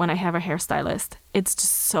love when I have a hairstylist. It's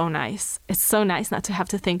just so nice. It's so nice not to have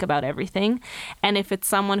to think about everything. And if it's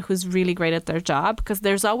someone who's really great at their job, because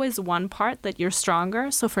there's always one part that you're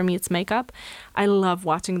stronger. So for me, it's makeup. I love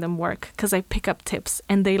watching them work because I pick up tips,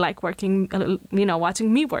 and they like watching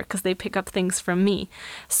me work because they pick up things from me.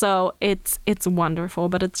 So it's wonderful,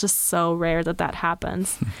 but it's just so rare that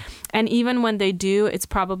happens. And even when they do, it's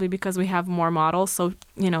probably because we have more models. So,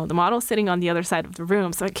 the model's sitting on the other side of the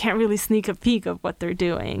room, so I can't really sneak a peek of what they're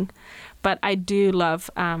doing. But I do love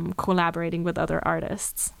collaborating with other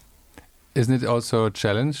artists. Isn't it also a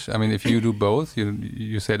challenge? I mean, if you do both,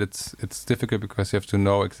 you said it's difficult because you have to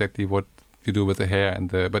know exactly what you do with the hair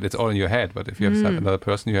but it's all in your head. But if you have another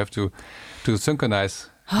person, you have to synchronize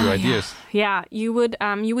your ideas. Yeah, you would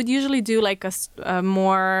usually do like a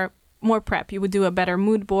more prep. You would do a better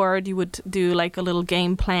mood board. You would do like a little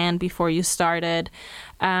game plan before you started.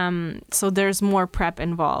 So there's more prep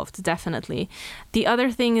involved, definitely. The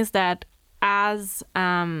other thing is that as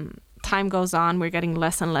time goes on, we're getting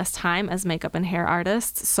less and less time as makeup and hair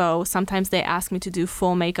artists. So sometimes they ask me to do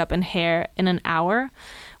full makeup and hair in an hour,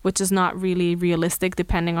 which is not really realistic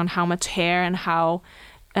depending on how much hair and how,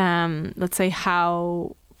 let's say,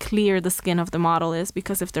 how clear the skin of the model is,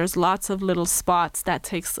 because if there's lots of little spots, that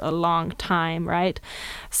takes a long time, right?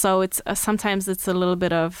 So it's sometimes it's a little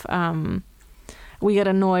bit of we get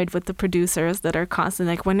annoyed with the producers that are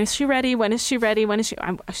constantly like, when is she ready? When is she ready? When is she?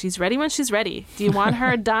 She's ready when she's ready. Do you want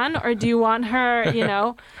her done, or do you want her, or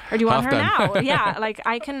do you want her now? Yeah, like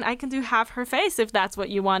I can do half her face if that's what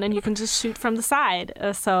you want, and you can just shoot from the side.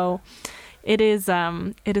 So it is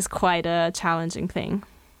quite a challenging thing.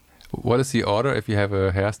 What is the order if you have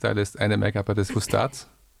a hairstylist and a makeup artist who starts?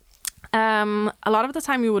 A lot of the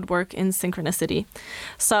time you would work in synchronicity.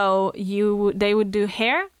 So they would do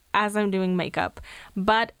hair as I'm doing makeup.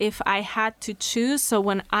 But if I had to choose, so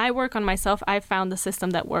when I work on myself, I found the system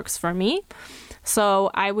that works for me.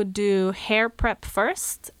 So I would do hair prep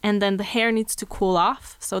first, and then the hair needs to cool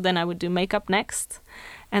off. So then I would do makeup next,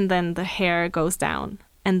 and then the hair goes down.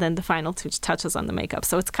 and then the final touches on the makeup.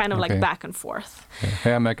 So it's kind of like back and forth.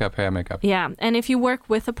 Hair, makeup, hair, makeup. Yeah. And if you work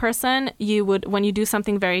with a person, you would, when you do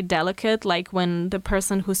something very delicate, like when the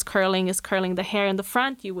person who's curling is curling the hair in the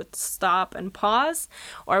front, you would stop and pause.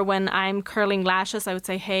 Or when I'm curling lashes, I would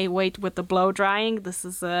say, hey, wait with the blow drying. This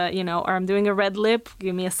is or I'm doing a red lip.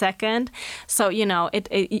 Give me a second. So,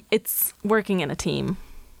 it's working in a team.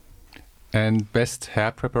 And best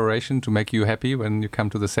hair preparation to make you happy when you come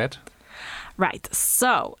to the set? Right.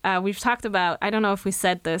 So we've talked about, I don't know if we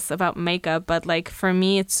said this about makeup, but like for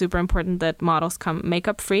me, it's super important that models come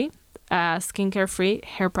makeup free, skincare free,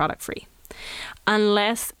 hair product free.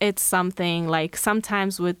 Unless it's something like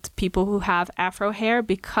sometimes with people who have afro hair,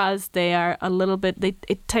 because they are a little bit,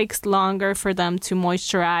 it takes longer for them to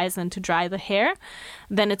moisturize and to dry the hair,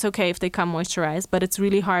 then it's okay if they come moisturized. But it's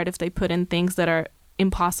really hard if they put in things that are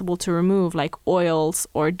impossible to remove, like oils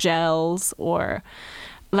or gels, or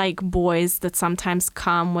like boys that sometimes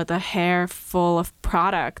come with a hair full of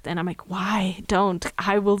product. And I'm like, why don't?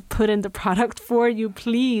 I will put in the product for you,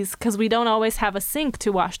 please. Because we don't always have a sink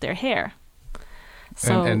to wash their hair.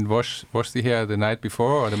 So, and wash the hair the night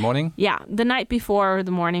before or the morning? Yeah, the night before or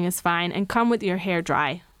the morning is fine. And come with your hair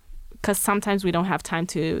dry. Because sometimes we don't have time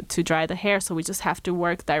to dry the hair. So we just have to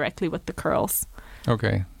work directly with the curls.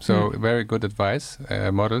 Okay, so very good advice.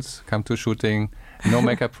 Models, come to shooting, no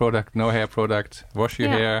makeup product, no hair product, wash your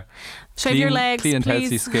hair, shave your legs, clean and please.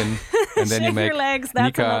 healthy skin, and then you make your legs,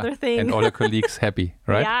 that's Nika another thing. and all your colleagues happy,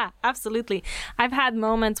 right? Yeah, absolutely. I've had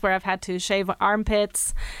moments where I've had to shave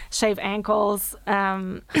armpits, shave ankles,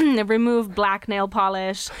 remove black nail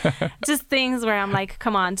polish, just things where I'm like,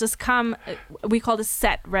 come on, just come. We call this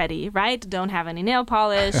set ready, right? Don't have any nail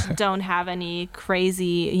polish, don't have any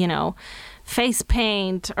crazy, face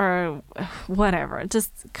paint or whatever.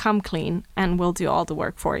 Just come clean and we'll do all the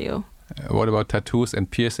work for you. What about tattoos and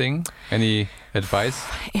piercing? Any advice?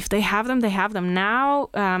 If they have them, they have them. Now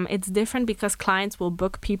it's different because clients will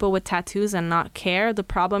book people with tattoos and not care. The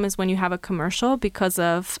problem is when you have a commercial because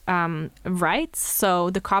of rights. So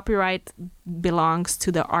the copyright belongs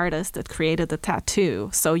to the artist that created the tattoo.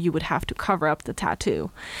 So you would have to cover up the tattoo.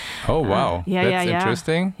 Oh, wow. That's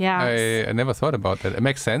interesting. Yeah. I never thought about that. It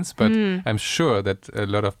makes sense, but I'm sure that a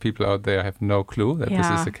lot of people out there have no clue that this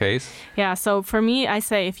is the case. Yeah. So for me, I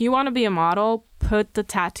say if you want to be a model, put the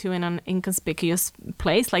tattoo in an inconspicuous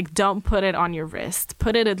place. Like, don't put it on your wrist.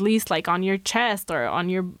 Put it at least like on your chest or on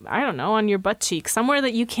your, on your butt cheek, somewhere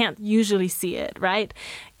that you can't usually see it, right?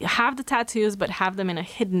 Have the tattoos, but have them in a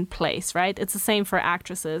hidden place, right? It's the same for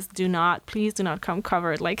actresses. Please do not come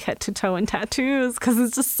covered like head to toe in tattoos, because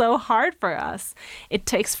it's just so hard for us. It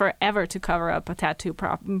takes forever to cover up a tattoo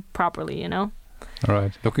properly, All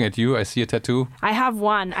right. Looking at you, I see a tattoo. I have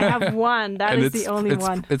one. That is the only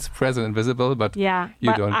one. It's present and visible, but you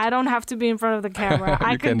don't. I don't have to be in front of the camera.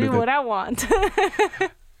 I can do what I want.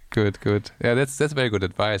 Good. Yeah, that's very good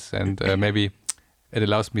advice. And maybe it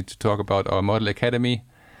allows me to talk about our Model Academy.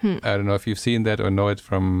 I don't know if you've seen that or know it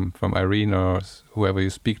from Irene or whoever you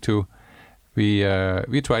speak to.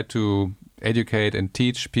 We try to educate and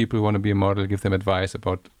teach people who want to be a model, give them advice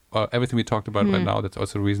about everything we talked about right now. That's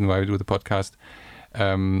also the reason why we do the podcast.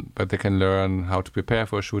 But they can learn how to prepare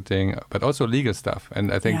for shooting, but also legal stuff.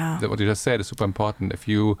 And I think that what you just said is super important. If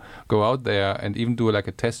you go out there and even do like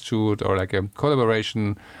a test shoot or like a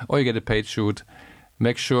collaboration, or you get a paid shoot,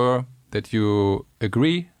 make sure that you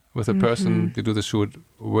agree with the person you do the shoot,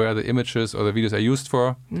 where the images or the videos are used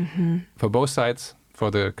for both sides,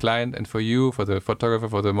 for the client and for you, for the photographer,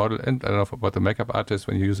 for the model, and I don't know about the makeup artist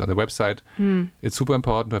when you use it on the website. It's super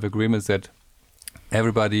important to have agreements that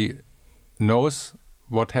everybody knows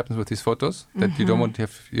what happens with these photos, that you don't want to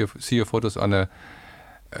see your photos on a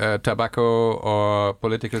tobacco or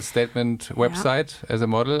political statement website as a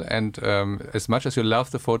model. And as much as you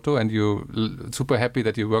love the photo and you're super happy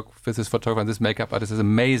that you work with this photographer and this makeup artist is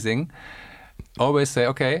amazing, always say,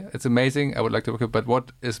 okay, it's amazing, I would like to work with, but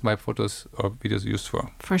what is my photos or videos used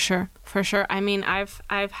for? For sure. I mean,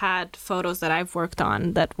 I've had photos that I've worked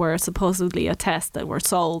on that were supposedly a test that were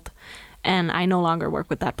sold. And I no longer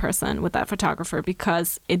work with that person, with that photographer,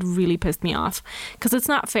 because it really pissed me off. Because it's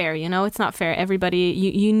not fair, it's not fair. Everybody,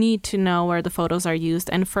 you need to know where the photos are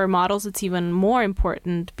used. And for models, it's even more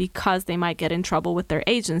important because they might get in trouble with their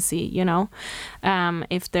agency,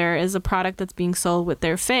 If there is a product that's being sold with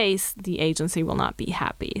their face, the agency will not be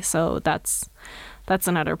happy. So that's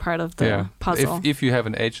another part of the puzzle. If you have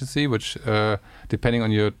an agency, which depending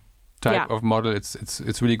on your type of model,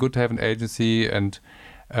 it's really good to have an agency, and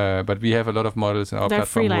But we have a lot of models in our They're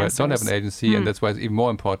platform who don't have an freelancers. agency, and that's why it's even more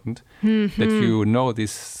important that you know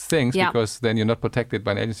these things, because then you're not protected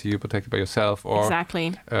by an agency, you're protected by yourself, or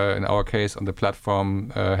Exactly. in our case on the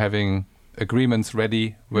platform, having agreements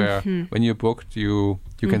ready where when you're booked, you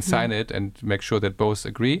can sign it and make sure that both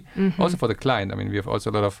agree. Also for the client, I mean, we have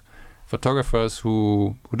also a lot of photographers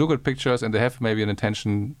who do good pictures and they have maybe an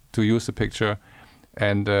intention to use the picture.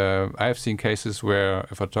 And I have seen cases where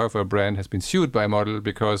a photographer brand has been sued by a model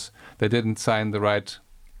because they didn't sign the right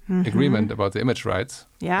agreement about the image rights.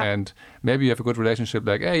 Yeah. And maybe you have a good relationship,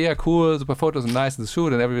 like, hey, yeah, cool, the photos are nice in the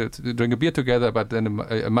shoot, and everybody drink a beer together. But then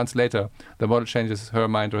a month later, the model changes her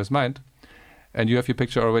mind or his mind, and you have your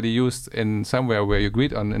picture already used in somewhere where you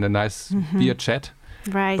agreed on in a nice beer chat.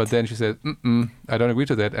 Right. But then she said, I don't agree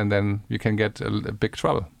to that, and then you can get a big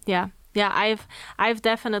trouble. Yeah. Yeah, I've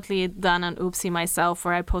definitely done an oopsie myself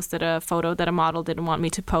where I posted a photo that a model didn't want me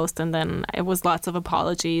to post, and then it was lots of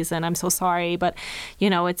apologies and I'm so sorry. But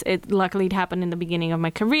luckily it happened in the beginning of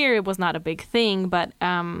my career. It was not a big thing, but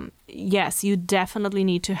yes, you definitely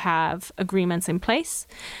need to have agreements in place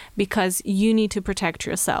because you need to protect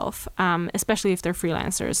yourself, especially if they're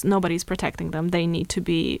freelancers. Nobody's protecting them. They need to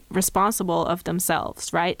be responsible of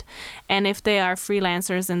themselves, right? And if they are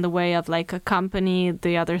freelancers in the way of like a company,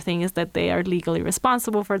 the other thing is that they are legally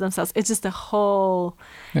responsible for themselves. It's just a whole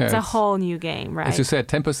new game, right? As you said,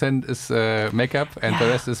 10% is makeup and the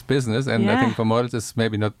rest is business. And I think for models it's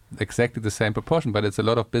maybe not exactly the same proportion, but it's a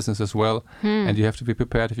lot of business as well. And you have to be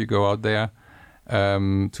prepared if you go out there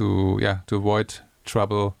to avoid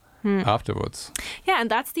trouble afterwards. Yeah,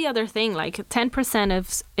 and that's the other thing. Like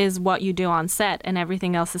 10% is what you do on set, and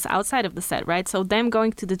everything else is outside of the set, right? So them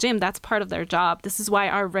going to the gym, that's part of their job. This is why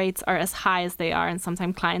our rates are as high as they are, and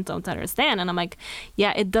sometimes clients don't understand. And I'm like,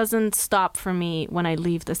 yeah, it doesn't stop for me when I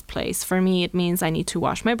leave this place. For me, it means I need to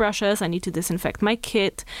wash my brushes, I need to disinfect my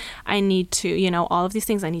kit, I need to, all of these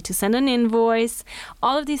things. I need to send an invoice.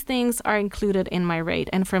 All of these things are included in my rate.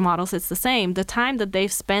 And for models, it's the same. The time that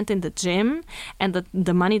they've spent in the gym and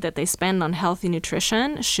the money that they spend on healthy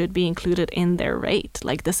nutrition should be included in their rate.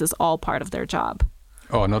 Like this is all part of their job.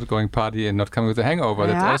 Or not going party and not coming with a hangover.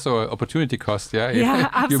 Yeah. That's also an opportunity cost, yeah? Yeah,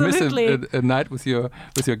 absolutely. You miss a night with your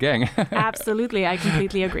gang. Absolutely, I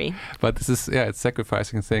completely agree. But this is, it's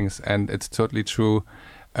sacrificing things. And it's totally true.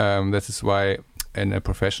 This is why in a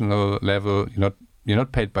professional level, you're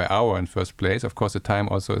not paid by hour in first place. Of course, the time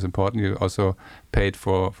also is important. You're also paid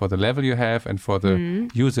for the level you have and for the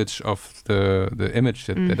usage of the image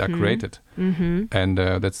that are created. And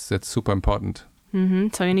that's super important.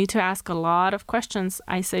 So you need to ask a lot of questions.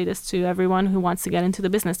 I say this to everyone who wants to get into the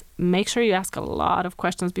business. Make sure you ask a lot of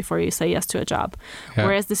questions before you say yes to a job. Yeah.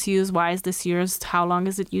 Where is this used? Why is this used? How long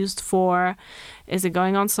is it used for? Is it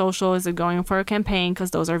going on social? Is it going for a campaign?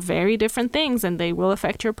 Because those are very different things and they will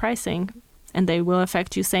affect your pricing. And they will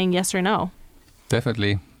affect you saying yes or no.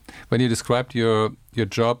 Definitely. When you described your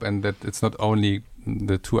job and that it's not only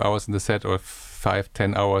the 2 hours in the set or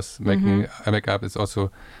 5-10 hours making a makeup, it's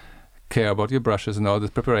also care about your brushes and all this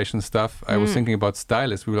preparation stuff. I was thinking about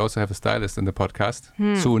stylists. We will also have a stylist in the podcast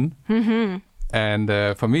soon.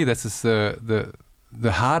 And for me, this is the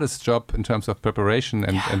hardest job in terms of preparation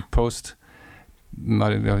and post. How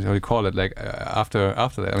do you call it? Like after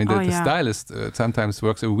that. I mean, the stylist sometimes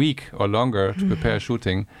works a week or longer to prepare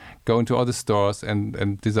shooting, going to all the stores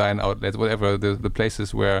and design outlets, whatever the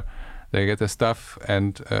places where they get their stuff,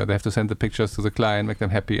 and they have to send the pictures to the client, make them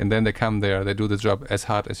happy, and then they come there, they do the job as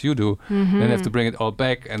hard as you do, then they have to bring it all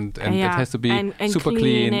back, and it has to be and super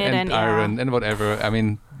clean and iron and whatever. I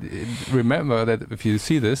mean, remember that if you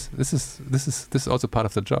see this is also part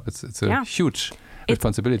of the job. It's a huge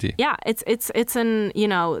responsibility. It's an,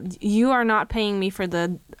 you are not paying me for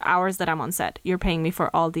the hours that I'm on set. You're paying me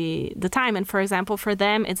for all the time. And for example, for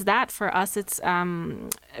them, it's that. For us, it's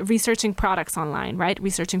researching products online, right?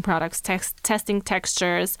 Researching products, testing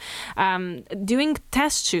textures, doing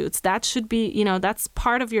test shoots. That should be, that's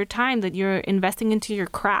part of your time that you're investing into your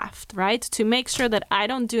craft, right? To make sure that I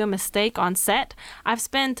don't do a mistake on set. I've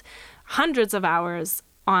spent hundreds of hours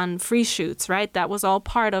on free shoots, right? That was all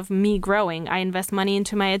part of me growing. I invest money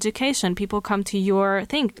into my education. People come to your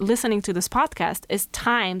thing. Listening to this podcast is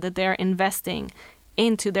time that they're investing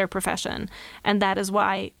into their profession. And that is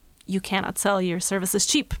why you cannot sell your services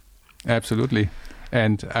cheap. Absolutely.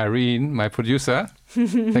 And Irene, my producer,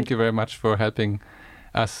 thank you very much for helping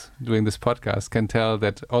us doing this podcast. Can tell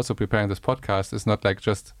that also preparing this podcast is not like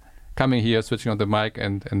just coming here, switching on the mic,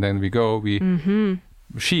 and then we go.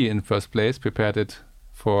 She, in first place, prepared it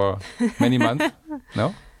for many months,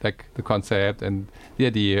 no? Like the concept and the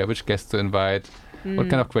idea, which guests to invite, what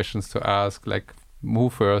kind of questions to ask, like who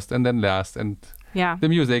first and then last, and Yeah. the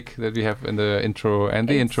music that we have in the intro and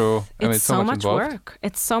the intro. I mean, It's so much involved. work.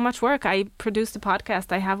 It's so much work. I produced a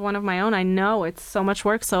podcast. I have one of my own. I know it's so much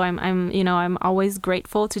work. So I'm always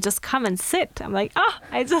grateful to just come and sit. I'm like,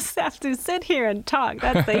 I just have to sit here and talk.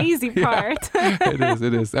 That's the easy part.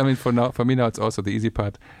 It is. I mean, for me now, it's also the easy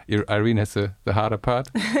part. Irene has the harder part.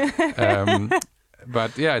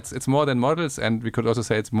 But yeah, it's more than models, and we could also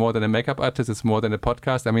say it's more than a makeup artist. It's more than a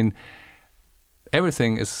podcast. I mean,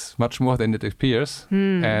 everything is much more than it appears,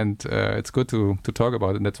 and it's good to talk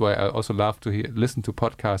about it. And that's why I also love to listen to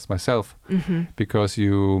podcasts myself, because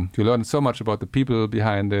you learn so much about the people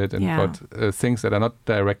behind it and about things that are not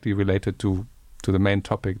directly related to the main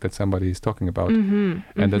topic that somebody is talking about. And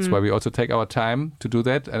that's why we also take our time to do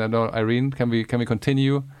that. And I know, Irene, can we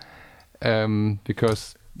continue?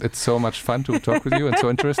 Because it's so much fun to talk with you and so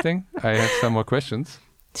interesting. I have some more questions.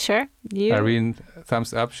 Sure. Irene,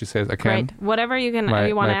 thumbs up. She says I can. Great. Whatever you want to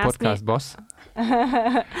ask me. My podcast boss.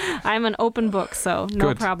 I'm an open book, so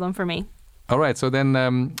no problem for me. All right. So then,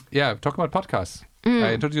 talk about podcasts.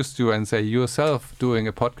 I introduced you and say yourself doing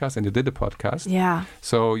a podcast, and you did a podcast. Yeah.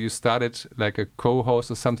 So you started like a co-host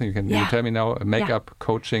or something. You can tell me now, a makeup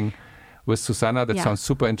coaching with Susanna. That sounds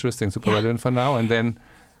super interesting, super relevant for now. And then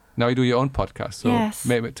now you do your own podcast. So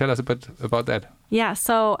maybe tell us a bit about that. Yeah,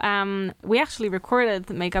 so we actually recorded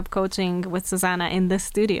makeup coaching with Susanna in the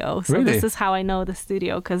studio. So Really? This is how I know the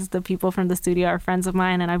studio, because the people from the studio are friends of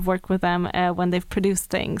mine, and I've worked with them when they've produced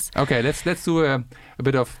things. Okay, let's do a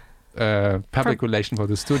bit of public relation for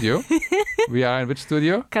the studio. We are in which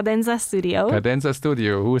studio? Cadenza Studio. Cadenza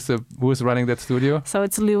Studio. Who is running that studio? So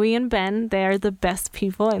it's Louis and Ben. They're the best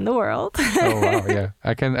people in the world. Oh wow, yeah.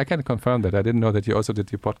 I can confirm that. I didn't know that you also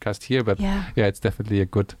did your podcast here, but yeah, it's definitely a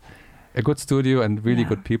good studio and really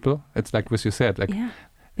good people. It's like what you said, like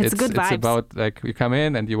it's good vibes. It's about like you come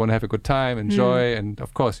in and you want to have a good time, enjoy, and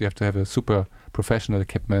of course you have to have a super professional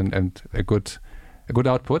equipment and a good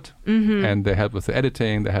output, and they help with the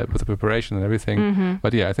editing, they help with the preparation and everything.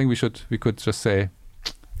 But yeah, I think we could just say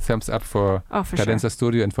thumbs up for Cadenza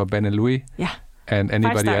Studio and for Ben and Louis. Yeah. And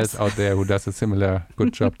anybody else out there who does a similar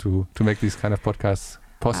good job to make these kind of podcasts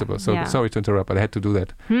possible. So sorry to interrupt, but I had to do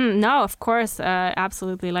that. No, of course,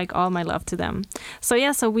 absolutely, like all my love to them.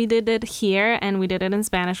 So we did it here, and we did it in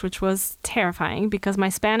Spanish, which was terrifying because my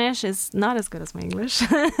Spanish is not as good as my English.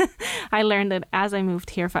 I learned it as I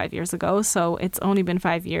moved here 5 years ago, so it's only been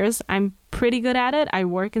 5 years. I'm pretty good at it. I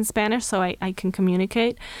work in Spanish, so I can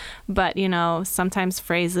communicate, but sometimes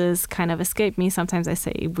phrases kind of escape me. Sometimes I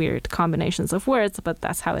say weird combinations of words, but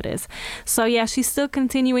that's how it is. So she's still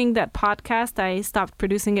continuing that podcast. I stopped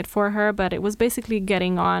producing it for her, but it was basically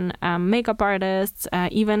getting on makeup artists,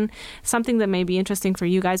 even something that may be interesting for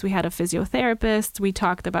you guys. We had a physiotherapist. We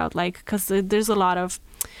talked about because there's a lot of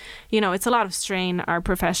it's a lot of strain, our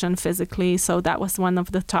profession physically. So that was one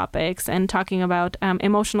of the topics, and talking about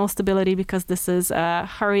emotional stability, because this is a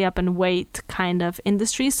hurry up and wait kind of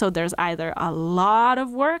industry. So there's either a lot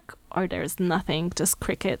of work or there's nothing, just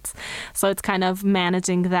crickets. So it's kind of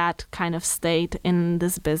managing that kind of state in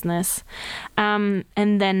this business. And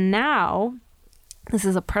then now, this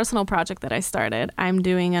is a personal project that I started. I'm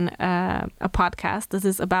doing a podcast. This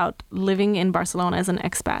is about living in Barcelona as an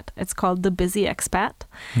expat. It's called The Busy Expat.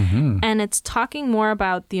 And it's talking more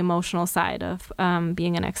about the emotional side of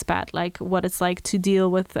being an expat, like what it's like to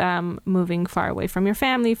deal with moving far away from your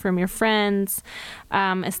family, from your friends,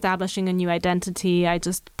 establishing a new identity. I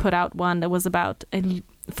just put out one that was about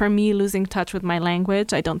for me, losing touch with my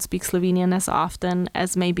language. I don't speak Slovenian as often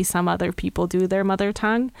as maybe some other people do their mother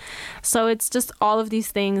tongue. So it's just all of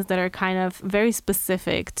these things that are kind of very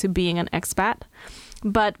specific to being an expat.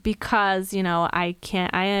 But because, I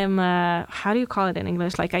am, how do you call it in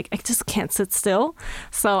English? Like, I just can't sit still.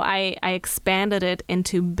 So I expanded it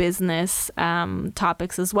into business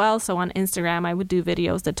topics as well. So on Instagram, I would do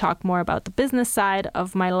videos that talk more about the business side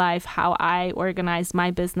of my life, how I organize my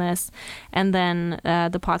business. And then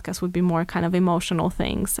the podcast would be more kind of emotional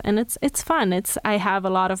things. And it's fun. I have a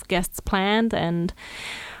lot of guests planned, and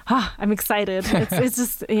I'm excited. It's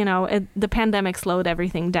just, the pandemic slowed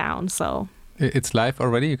everything down, so... It's live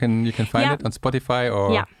already. You can find it on Spotify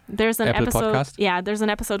or there's an Apple episode. Podcast. Yeah, there's an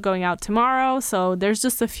episode going out tomorrow. So there's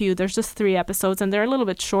just 3 episodes, and they're a little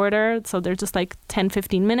bit shorter. So they're just like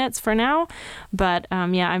 10-15 minutes for now. But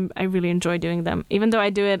I really enjoy doing them, even though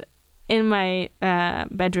I do it in my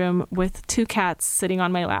bedroom with 2 cats sitting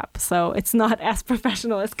on my lap. So it's not as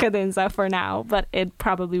professional as Cadenza for now, but it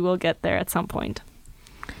probably will get there at some point.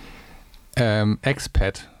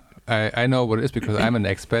 Expat. I know what it is because I'm an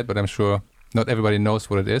expat, but I'm sure not everybody knows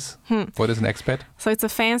what it is. What is an expat? So it's a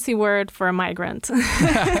fancy word for a migrant.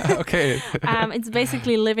 Okay. It's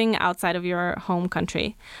basically living outside of your home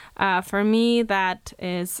country. For me, that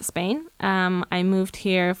is Spain. I moved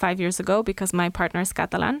here 5 years ago because my partner is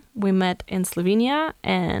Catalan. We met in Slovenia,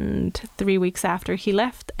 and 3 weeks after he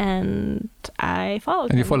left, and I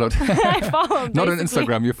followed And you him. followed. I followed. Not on basically.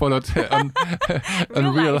 Instagram. You followed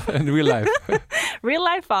in real life. Real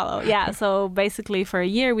life follow. Yeah. So basically for a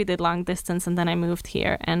year we did long distance, and then I moved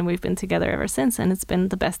here, and we've been together ever since, and it's been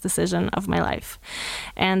the best decision of my life.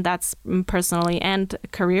 And that's personally and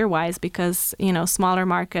career-wise, because, you know, smaller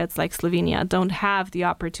markets like Slovenia don't have the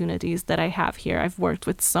opportunities that I have here. I've worked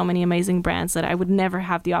with so many amazing brands that I would never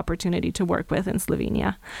have the opportunity to work with in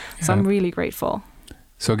Slovenia. So I'm really grateful.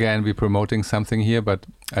 So again, we're promoting something here, but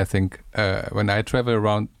I think when I travel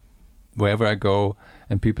around, wherever I go,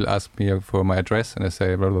 and people ask me for my address, and I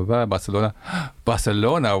say, blah, blah, blah, Barcelona.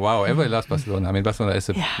 Barcelona, wow, everybody loves Barcelona. I mean, Barcelona is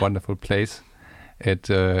a wonderful place. It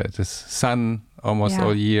is sun almost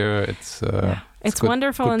all year. It's good,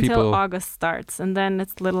 wonderful good until people. August starts, and then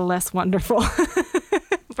it's a little less wonderful.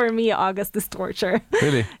 For me, August is torture.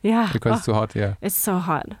 Really? Yeah. Because it's too hot, yeah. It's so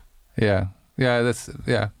hot. Yeah.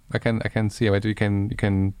 I can see it. You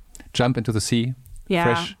can jump into the sea, Yeah,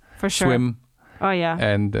 fresh, for sure. swim. Oh yeah.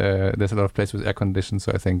 And there's a lot of places with air conditioning,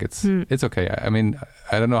 so I think it's okay. I mean,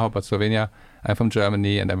 I don't know how about Slovenia. I'm from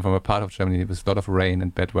Germany, and I'm from a part of Germany with a lot of rain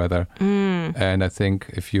and bad weather. And I think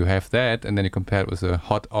if you have that, and then you compare it with a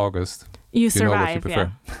hot August, you know survive. what you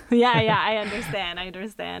prefer. Yeah. I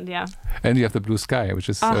understand. Yeah. And you have the blue sky, which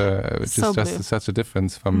is so just blue. such a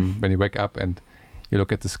difference from when you wake up and you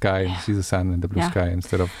look at the sky and see the sun and the blue sky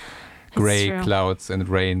instead of gray true. clouds and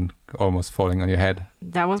rain almost falling on your head.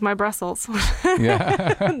 That was my Brussels.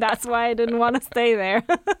 Yeah. That's why I didn't want to stay there.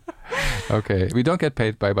 Okay. We don't get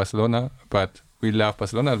paid by Barcelona, but we love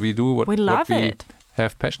Barcelona. We do what We love we it.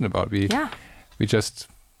 have passion about. We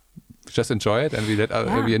just enjoy it, and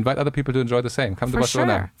we invite other people to enjoy the same. Come to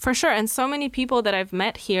Barcelona. For sure. And so many people that I've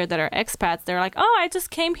met here that are expats, they're like, oh, I just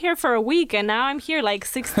came here for a week and now I'm here like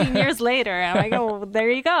 16 years later. And I'm like, oh, there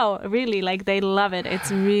you go. Really, like they love it.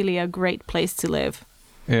 It's really a great place to live.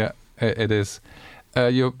 Yeah, it is.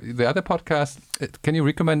 The other podcast, can you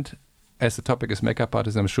recommend, as the topic is makeup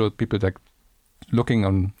artists, I'm sure people like looking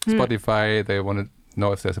on Spotify, they want to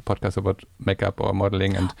know if there's a podcast about makeup or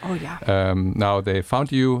modeling, and now they found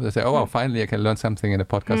you. They say, wow, finally I can learn something in a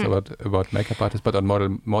podcast about makeup artists, but on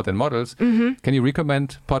more than models. Can you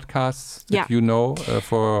recommend podcasts that you know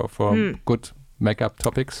for good makeup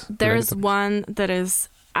topics? There's one that is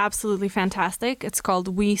absolutely fantastic. It's called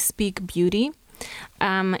We Speak Beauty.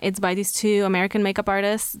 It's by these two American makeup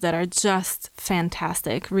artists that are just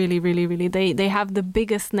fantastic. Really, really, really. They have the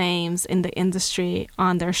biggest names in the industry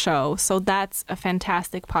on their show. So that's a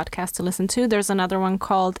fantastic podcast to listen to. There's another one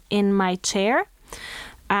called In My Chair.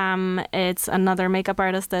 It's another makeup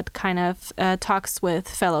artist that kind of talks with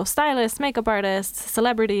fellow stylists, makeup artists,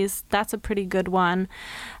 celebrities. That's a pretty good one.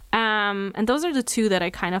 And those are the two that I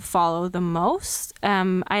kind of follow the most.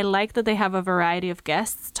 I like that they have a variety of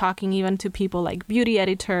guests talking even to people like beauty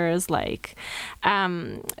editors, like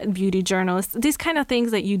beauty journalists, these kind of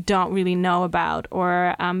things that you don't really know about,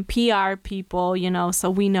 or PR people, you know, so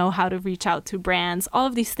we know how to reach out to brands, all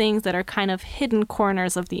of these things that are kind of hidden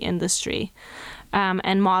corners of the industry,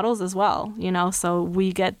 and models as well, you know, so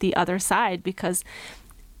we get the other side because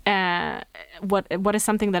what is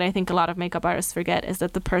something that I think a lot of makeup artists forget is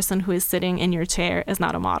that the person who is sitting in your chair is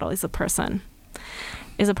not a model, is a person,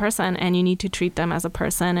 and you need to treat them as a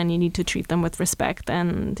person, and you need to treat them with respect.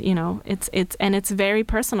 And you know, it's very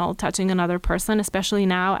personal, touching another person, especially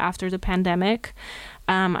now after the pandemic.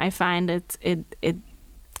 I find it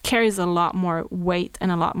carries a lot more weight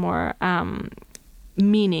and a lot more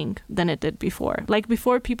meaning than it did before. Like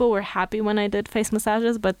before, people were happy when I did face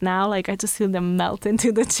massages, but now like I just feel them melt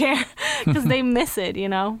into the chair because they miss it, you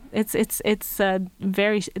know. It's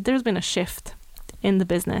there's been a shift in the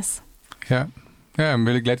business. Yeah, I'm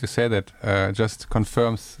really glad you say that. Just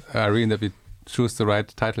confirms, Irene, that we choose the right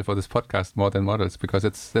title for this podcast, More Than Models, because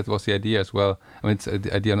that was the idea as well. I mean, it's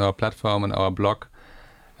the idea on our platform, on our blog.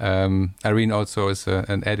 Irene also is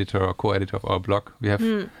an editor or co-editor of our blog. We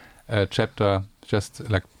have a chapter just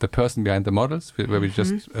like the person behind the models, where we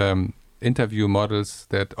just interview models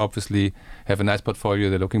that obviously have a nice portfolio,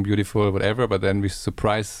 they're looking beautiful, whatever, but then we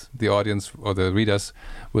surprise the audience or the readers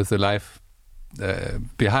with the life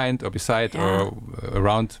behind or beside or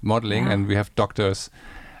around modeling. And we have doctors.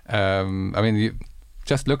 I mean, you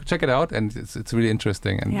just check it out, and it's really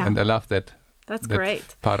interesting, and I love that. That's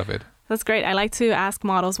great. Part of it. That's great. I like to ask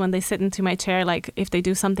models when they sit into my chair, like if they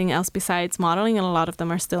do something else besides modeling, and a lot of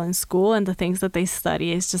them are still in school, and the things that they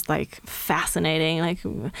study is just like fascinating. Like,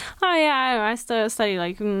 oh yeah, I study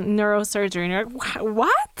like neurosurgery. And you're like,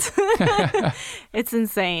 what? It's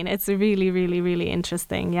insane. It's really, really, really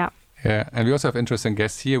interesting. Yeah. Yeah, and we also have interesting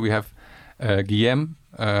guests here. We have Guillaume,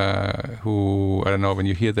 who, I don't know, when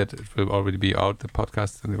you hear that, it will already be out, the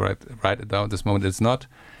podcast, and write it down. At this moment, it's not.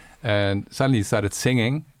 And suddenly he started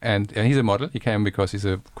singing, and he's a model. He came because he's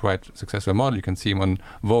a quite successful model. You can see him on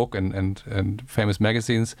Vogue and famous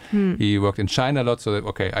magazines. He worked in China a lot, so that,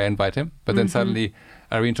 okay, I invite him. But then suddenly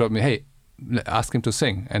Irene told me, hey, ask him to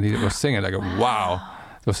sing. And he was singing like, wow,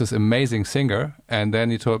 there was this amazing singer. And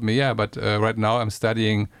then he told me, yeah, but right now I'm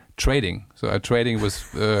studying trading. So trading was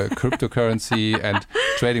cryptocurrency and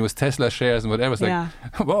trading with Tesla shares and whatever. It's like,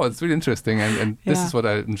 wow, it's really interesting. And this is what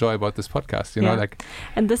I enjoy about this podcast, you know, like.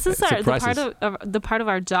 And this is the part of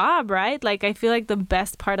our job, right? Like, I feel like the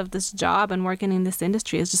best part of this job and working in this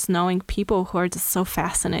industry is just knowing people who are just so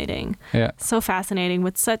fascinating. Yeah. So fascinating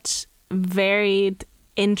with such varied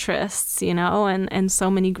interests, you know, and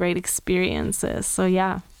so many great experiences. So,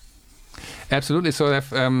 yeah. Absolutely. So I have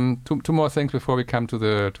two more things before we come to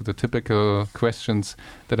the typical questions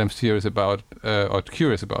that I'm curious about.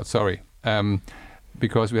 Sorry,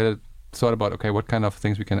 because we had thought about, okay, what kind of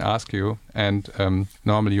things we can ask you, and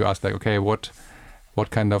normally you ask like, okay, what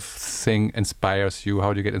kind of thing inspires you?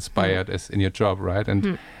 How do you get inspired as in your job, right?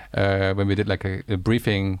 And when we did like a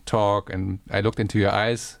briefing talk, and I looked into your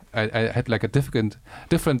eyes, I had like a different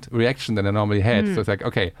reaction than I normally had. So it's like,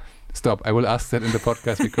 okay, stop. I will ask that in the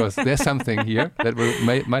podcast because there's something here that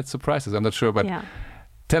might surprise us. I'm not sure, but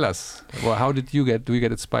tell us. Well, how do you get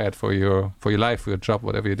inspired for your life, for your job,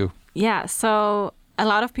 whatever you do? Yeah. So a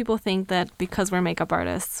lot of people think that because we're makeup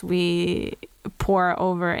artists, we pour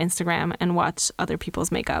over Instagram and watch other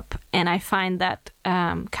people's makeup. And I find that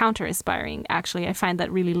counter-inspiring, actually. I find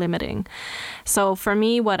that really limiting. So for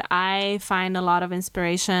me, what I find a lot of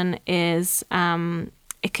inspiration is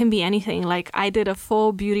it can be anything. Like, I did a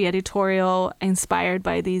full beauty editorial inspired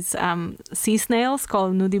by these sea snails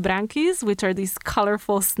called nudibranchis, which are these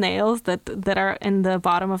colorful snails that are in the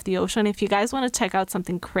bottom of the ocean. If you guys want to check out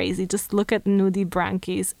something crazy, just look at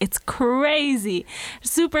nudibranchis. It's crazy,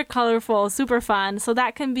 super colorful, super fun. So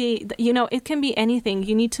that can be, you know, it can be anything.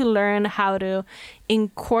 You need to learn how to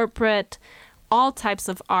incorporate all types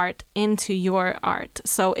of art into your art.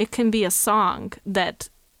 So it can be a song that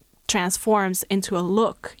transforms into a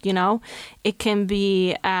look, you know. It can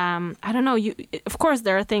be I don't know, of course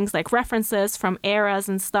there are things like references from eras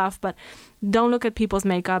and stuff, but don't look at people's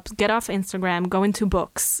makeup. Get off Instagram, go into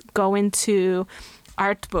books, go into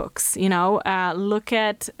art books, you know. Look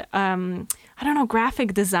at I don't know,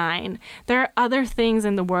 graphic design. There are other things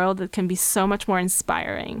in the world that can be so much more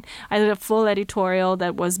inspiring. I did a full editorial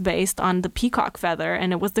that was based on the peacock feather,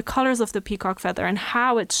 and it was the colors of the peacock feather and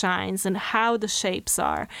how it shines and how the shapes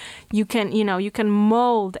are. You can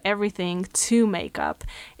mold everything to makeup.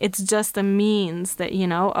 It's just a means that, you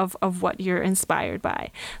know, of what you're inspired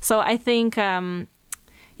by. So I think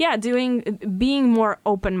being more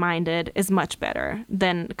open-minded is much better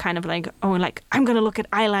than kind of like, I'm going to look at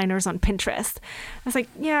eyeliners on Pinterest. I was like,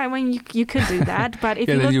 I mean, you could do that, but if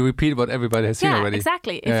you repeat what everybody has seen already.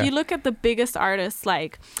 Exactly. If you look at the biggest artists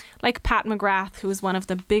like Pat McGrath, who's one of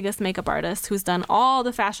the biggest makeup artists, who's done all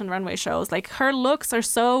the fashion runway shows, like, her looks are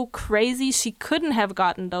so crazy. She couldn't have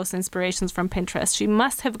gotten those inspirations from Pinterest. She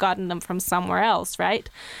must have gotten them from somewhere else, right?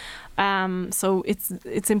 So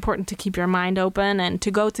it's important to keep your mind open and to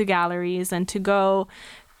go to galleries and to go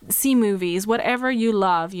see movies, whatever you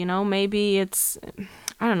love, you know. Maybe it's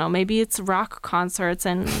rock concerts.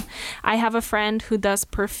 And I have a friend who does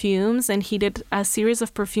perfumes, and he did a series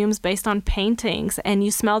of perfumes based on paintings, and you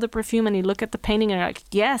smell the perfume and you look at the painting and you're like,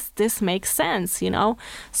 yes, this makes sense, you know.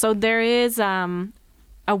 So there is a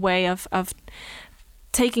way of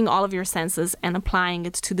taking all of your senses and applying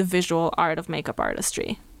it to the visual art of makeup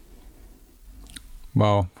artistry.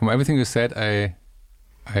 Wow, from everything you said, I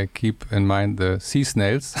keep in mind the sea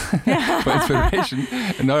snails for inspiration.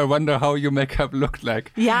 And now I wonder how your makeup looked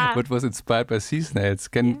like. Yeah. What was inspired by sea snails?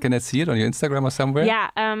 Can I see it on your Instagram or somewhere? Yeah,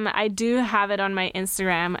 I do have it on my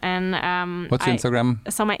Instagram. And what's your Instagram?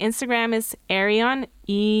 So my Instagram is Erion,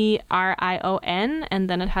 ERION, and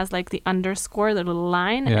then it has like the underscore, the little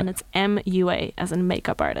line, and it's MUA, as in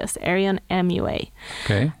makeup artist. Erion MUA.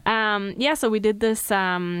 Okay. So we did this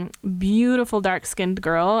beautiful dark-skinned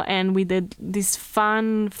girl, and we did these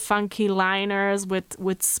fun, funky liners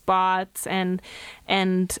with spots and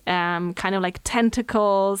kind of like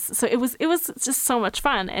tentacles. So it was just so much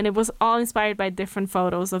fun, and it was all inspired by different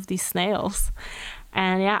photos of these snails.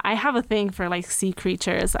 And yeah, I have a thing for like sea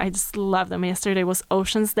creatures. I just love them. Yesterday was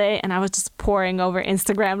Ocean's Day and I was just poring over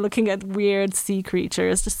Instagram looking at weird sea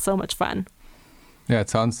creatures. Just so much fun. Yeah, it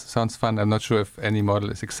sounds fun. I'm not sure if any model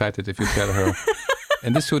is excited if you tell her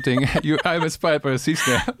in this shooting I'm inspired by a sea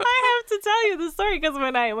snail. I have to tell you the story because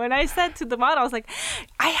when I said to the model, I was like,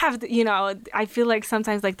 I have, I feel like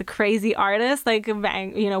sometimes like the crazy artist, like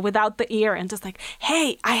bang, without the ear and just like,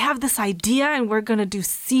 hey, I have this idea and we're going to do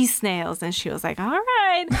sea snails. And she was like, all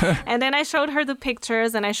right. And then I showed her the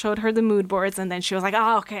pictures and I showed her the mood boards. And then she was like,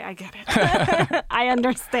 oh, okay, I get it. I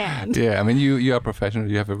understand. Yeah, I mean, you are professional.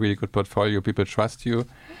 You have a really good portfolio. People trust you.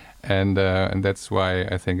 And that's why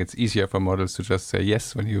I think it's easier for models to just say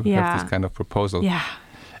yes when you have this kind of proposal. Yeah.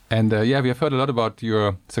 And we have heard a lot about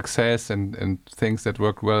your success and things that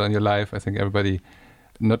worked well in your life. I think everybody,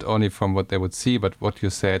 not only from what they would see, but what you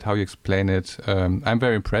said, how you explain it. I'm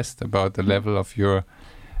very impressed about the level of your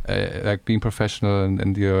like being professional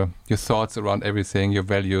and your thoughts around everything, your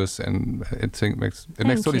values, and it makes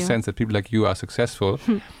totally sense that people like you are successful.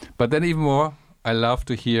 But then even more, I love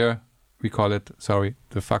to hear. We call it,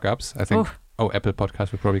 the fuck-ups. I think, Apple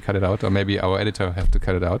Podcast will probably cut it out, or maybe our editor have to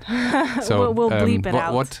cut it out. So we'll bleep it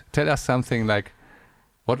out. Tell us something like,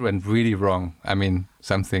 what went really wrong? I mean,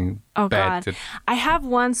 something bad. God. I have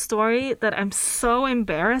one story that I'm so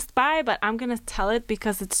embarrassed by, but I'm going to tell it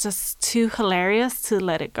because it's just too hilarious to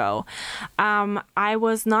let it go. I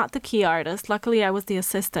was not the key artist. Luckily, I was the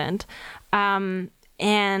assistant. And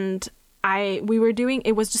we were doing,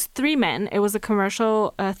 it was just 3 men. It was a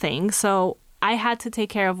commercial thing. So I had to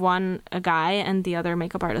take care of a guy, and the other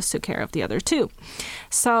makeup artist took care of the other 2.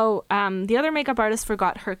 So the other makeup artist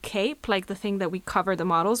forgot her cape, like the thing that we cover the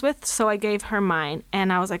models with. So I gave her mine,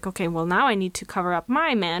 and I was like, okay, well, now I need to cover up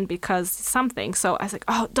my man because something. So I was like,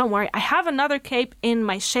 oh, don't worry. I have another cape in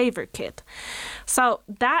my shaver kit. So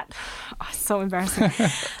so embarrassing.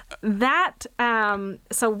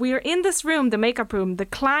 So we're in this room, the makeup room, the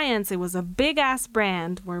clients, it was a big ass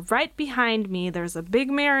brand, were right behind me. There's a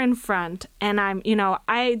big mirror in front. And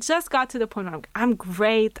I just got to the point where I'm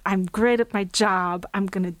great at my job. I'm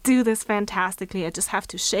going to do this fantastically. I just have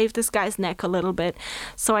to shave this guy's neck a little bit.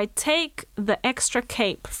 So I take the extra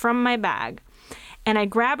cape from my bag and I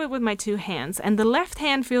grab it with my 2 hands. And the left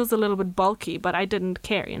hand feels a little bit bulky, but I didn't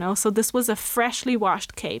care, So this was a freshly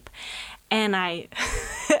washed cape. And I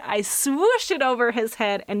swooshed it over his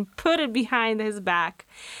head and put it behind his back.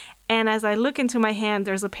 And as I look into my hand,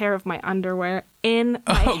 there's a pair of my underwear in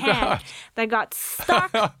my hand that got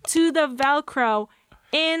stuck to the Velcro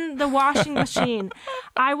in the washing machine.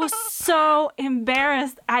 I was so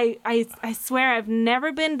embarrassed. I swear I've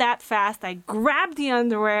never been that fast. I grabbed the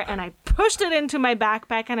underwear and I pushed it into my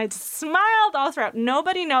backpack and I just smiled all throughout.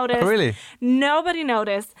 Nobody noticed. Really? Nobody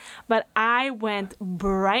noticed. But I went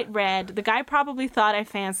bright red. The guy probably thought I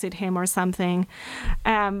fancied him or something.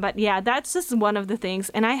 But yeah, that's just one of the things.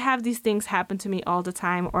 And I have these things happen to me all the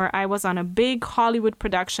time. Or I was on a big Hollywood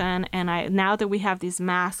production and now that we have these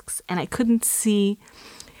masks and I couldn't see.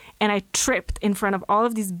 And I tripped in front of all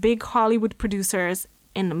of these big Hollywood producers.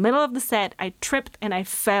 In the middle of the set, I tripped and I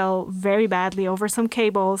fell very badly over some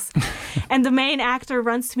cables. And the main actor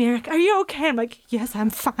runs to me like, are you okay? I'm like, yes,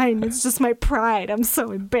 I'm fine. It's just my pride. I'm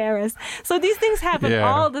so embarrassed. So these things happen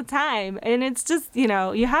all the time. And it's just,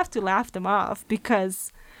 you have to laugh them off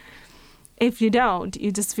because if you don't,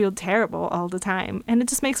 you just feel terrible all the time. And it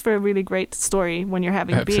just makes for a really great story when you're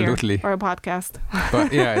having a beer or a podcast.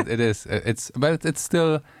 But yeah, it is. But it's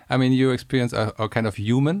still, I mean, your experience are kind of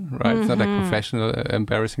human, right? It's not like professional,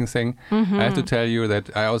 embarrassing thing. I have to tell you that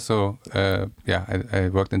I also, I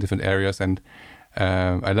worked in different areas and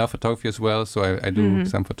I love photography as well. So I do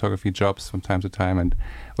some photography jobs from time to time. And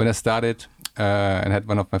when I started and had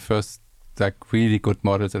one of my first like really good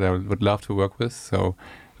models that I would love to work with. So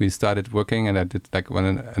we started working and I did like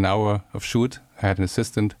an hour of shoot. I had an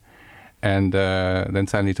assistant and then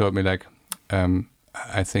suddenly told me like,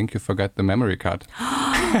 I think you forgot the memory card.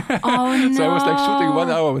 Oh no. So I was like shooting 1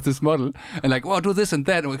 hour with this model and like, wow, do this and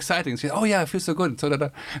that. And exciting. She said, oh yeah, I feel so good.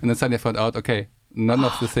 And then suddenly I found out, okay, none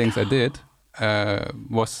of the things I did I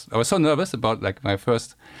was so nervous about like my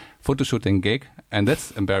first photo shooting gig. And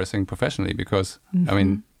that's embarrassing professionally because, I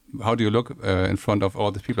mean, how do you look in front of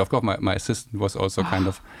all these people? Of course, my assistant was also kind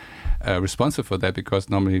of responsible for that because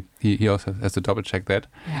normally he also has to double check that.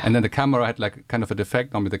 Yeah. And then the camera had like kind of a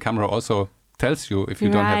defect. Normally the camera also tells you if you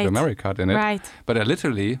don't have the memory card in it. Right. But I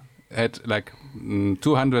literally had like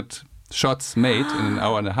 200 shots made in an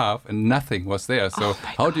hour and a half and nothing was there. So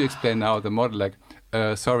how do you explain now the model like,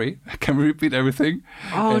 sorry, can we repeat everything?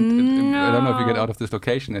 No. I don't know if you get out of this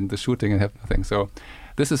location and the shooting and have nothing. So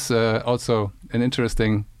this is also an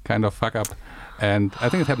interesting kind of fuck up. And I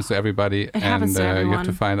think it happens to everybody. It happens to everyone. You have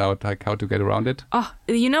to find out like how to get around it. Oh,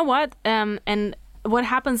 you know what? And what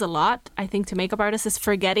happens a lot, I think, to makeup artists is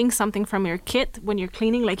forgetting something from your kit when you're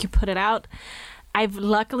cleaning, like you put it out. I've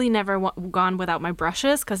luckily never gone without my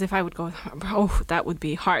brushes, because if I would go, that would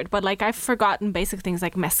be hard. But like I've forgotten basic things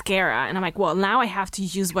like mascara, and I'm like, well, now I have to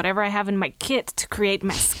use whatever I have in my kit to create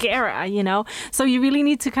mascara, you know? So you really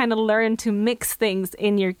need to kind of learn to mix things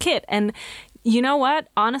in your kit. And you know what?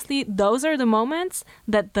 Honestly, those are the moments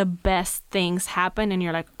that the best things happen, and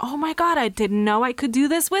you're like, oh my God, I didn't know I could do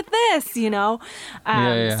this with this, you know? So,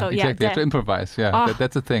 exactly. You have to improvise. Yeah,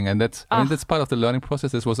 that's the thing. And that's, I mean, that's part of the learning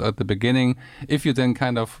process. This was at the beginning. If you then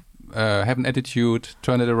kind of have an attitude,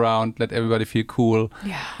 turn it around, let everybody feel cool.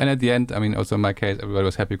 Yeah. And at the end, I mean, also in my case, everybody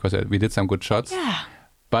was happy because we did some good shots. Yeah.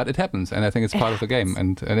 But it happens, and I think it's part of the game.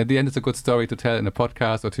 And at the end, it's a good story to tell in a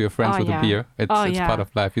podcast or to your friends with a beer. It's part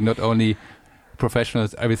of life. You're not only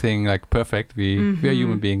professionals, everything like perfect. We are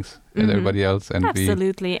human beings as everybody else, and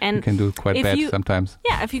absolutely, and we can do quite bad sometimes.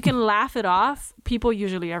 Yeah, if you can laugh it off, people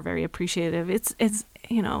usually are very appreciative. It's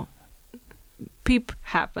you know, peep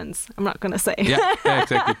happens. I'm not gonna say. Yeah,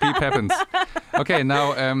 exactly. Peep happens. Okay,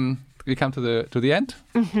 now we come to the end.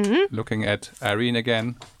 Looking at Irene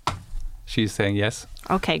again, she's saying yes.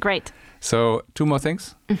 Okay, great. So 2 more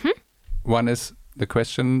things. One is the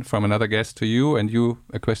question from another guest to you, and you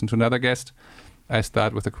a question to another guest. I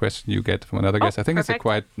start with a question you get from another guest. I think perfect. It's a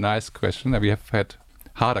quite nice question. We have had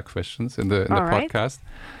harder questions in the podcast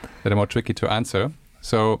that are more tricky to answer.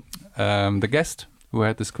 So the guest who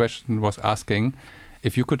had this question was asking,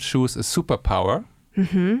 if you could choose a superpower,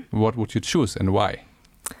 what would you choose and why?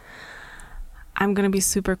 I'm going to be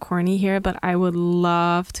super corny here, but I would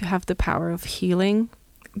love to have the power of healing,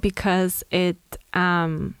 because it...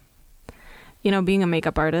 you know, being a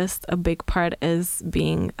makeup artist, a big part is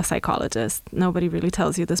being a psychologist. Nobody really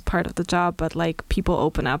tells you this part of the job, but like people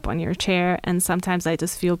open up on your chair, and sometimes I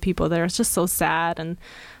just feel people that are just so sad and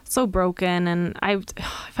so broken, and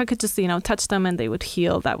if I could just, you know, touch them and they would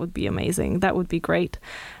heal, that would be amazing. That would be great.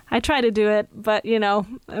 I try to do it, but you know,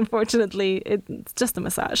 unfortunately, it's just a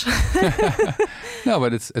massage. No,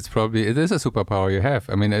 but it is a superpower you have.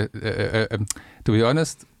 I mean, to be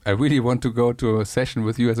honest, I really want to go to a session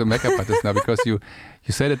with you as a makeup artist now, because you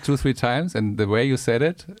said it 2-3 times, and the way you said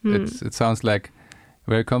it, it sounds like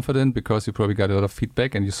very confident, because you probably got a lot of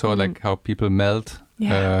feedback, and you saw like how people melt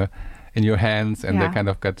in your hands, and they kind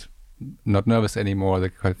of got not nervous anymore. They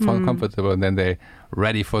got comfortable, and then they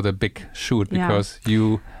ready for the big shoot, because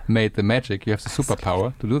you made the magic. You have the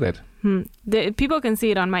superpower to do that. People can see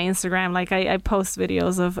it on my Instagram. Like I post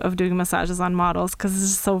videos of doing massages on models, because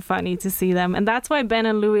it's just so funny to see them, and that's why Ben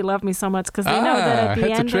and Louis love me so much, because they know that at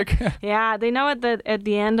the end, they know that at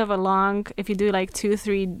the end of a long, if you do like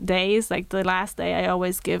 2-3 days, like the last day, I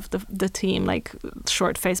always give the team like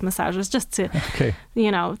short face massages, just to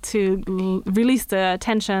you know, to release the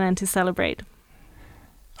tension and to celebrate.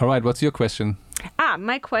 All right, what's your question?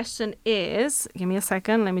 My question is, give me a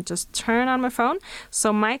second, let me just turn on my phone.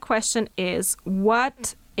 So my question is,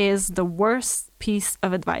 what is the worst piece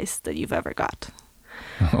of advice that you've ever got?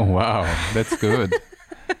 Oh, wow, that's good.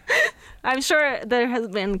 I'm sure there has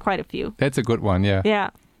been quite a few. That's a good one, yeah.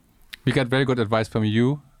 Yeah. We got very good advice from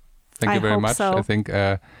you. Thank you very much. So. I think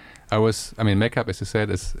makeup, as you said,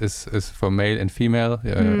 is for male and female,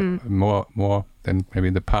 more than maybe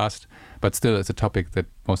in the past. But still, it's a topic that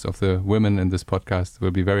most of the women in this podcast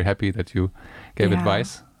will be very happy that you gave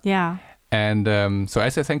advice. Yeah. And so I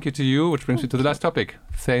say thank you to you, which brings me to the last topic,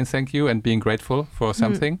 saying thank you and being grateful for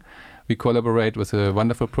something. We collaborate with a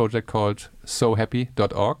wonderful project called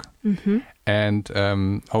sohappy.org. And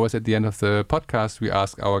always at the end of the podcast, we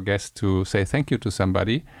ask our guests to say thank you to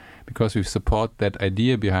somebody, because we support that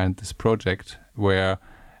idea behind this project, where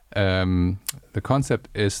the concept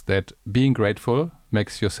is that being grateful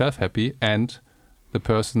makes yourself happy and the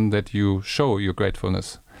person that you show your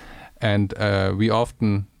gratefulness. And we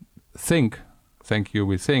often think,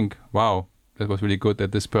 wow, that was really good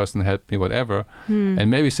that this person helped me, whatever. And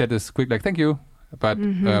maybe said this quick, like, thank you. But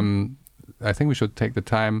I think we should take the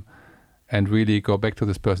time and really go back to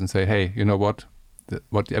this person and say, hey, you know what?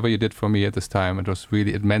 Whatever you did for me at this time,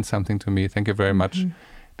 it meant something to me. Thank you very much.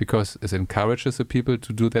 Because it encourages the people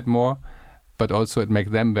to do that more, but also it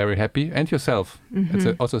makes them very happy, and yourself. It's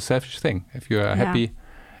also a selfish thing. If you are happy,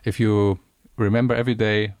 if you remember every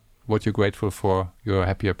day what you're grateful for, you're a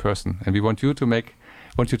happier person. And we want to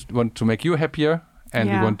make you happier, and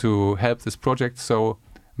we want to help this project. So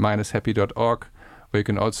 -happy.org, where you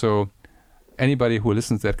can also, anybody who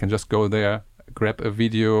listens that can just go there, grab a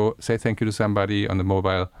video, say thank you to somebody on the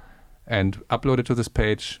mobile, and upload it to this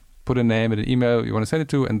page. put a name and an email you want to send it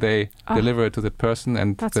to, and they deliver it to that person,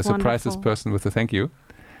 and they surprise this person with a thank you.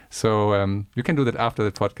 So you can do that after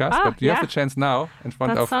the podcast, but you have the chance now in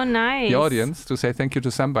front of the audience to say thank you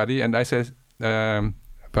to somebody. And I say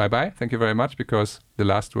bye-bye, thank you very much, because the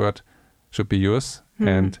last word should be yours,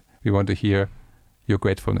 and we want to hear your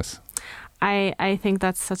gratefulness. I think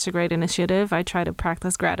that's such a great initiative. I try to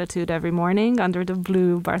practice gratitude every morning under the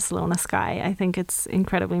blue Barcelona sky. I think it's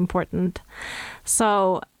incredibly important.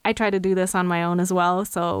 So I try to do this on my own as well.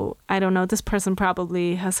 So I don't know, this person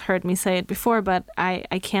probably has heard me say it before, but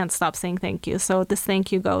I can't stop saying thank you. So this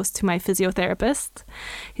thank you goes to my physiotherapist.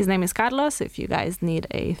 His name is Carlos. If you guys need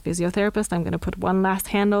a physiotherapist, I'm going to put one last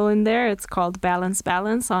handle in there. It's called Balance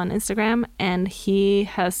on Instagram. And he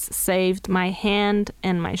has saved my hand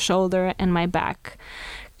and my shoulder and my back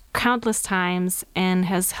countless times and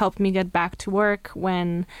has helped me get back to work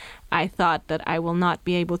when I thought that I will not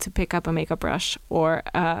be able to pick up a makeup brush or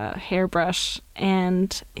a hairbrush.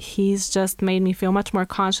 And he's just made me feel much more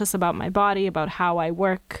conscious about my body, about how I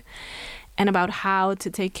work, and about how to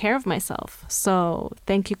take care of myself. So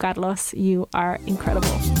thank you, Carlos. You are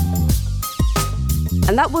incredible.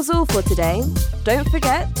 And that was all for today. Don't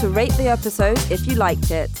forget to rate the episode if you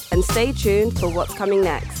liked it, and stay tuned for what's coming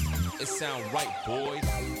next. It sound right,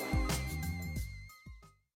 boys.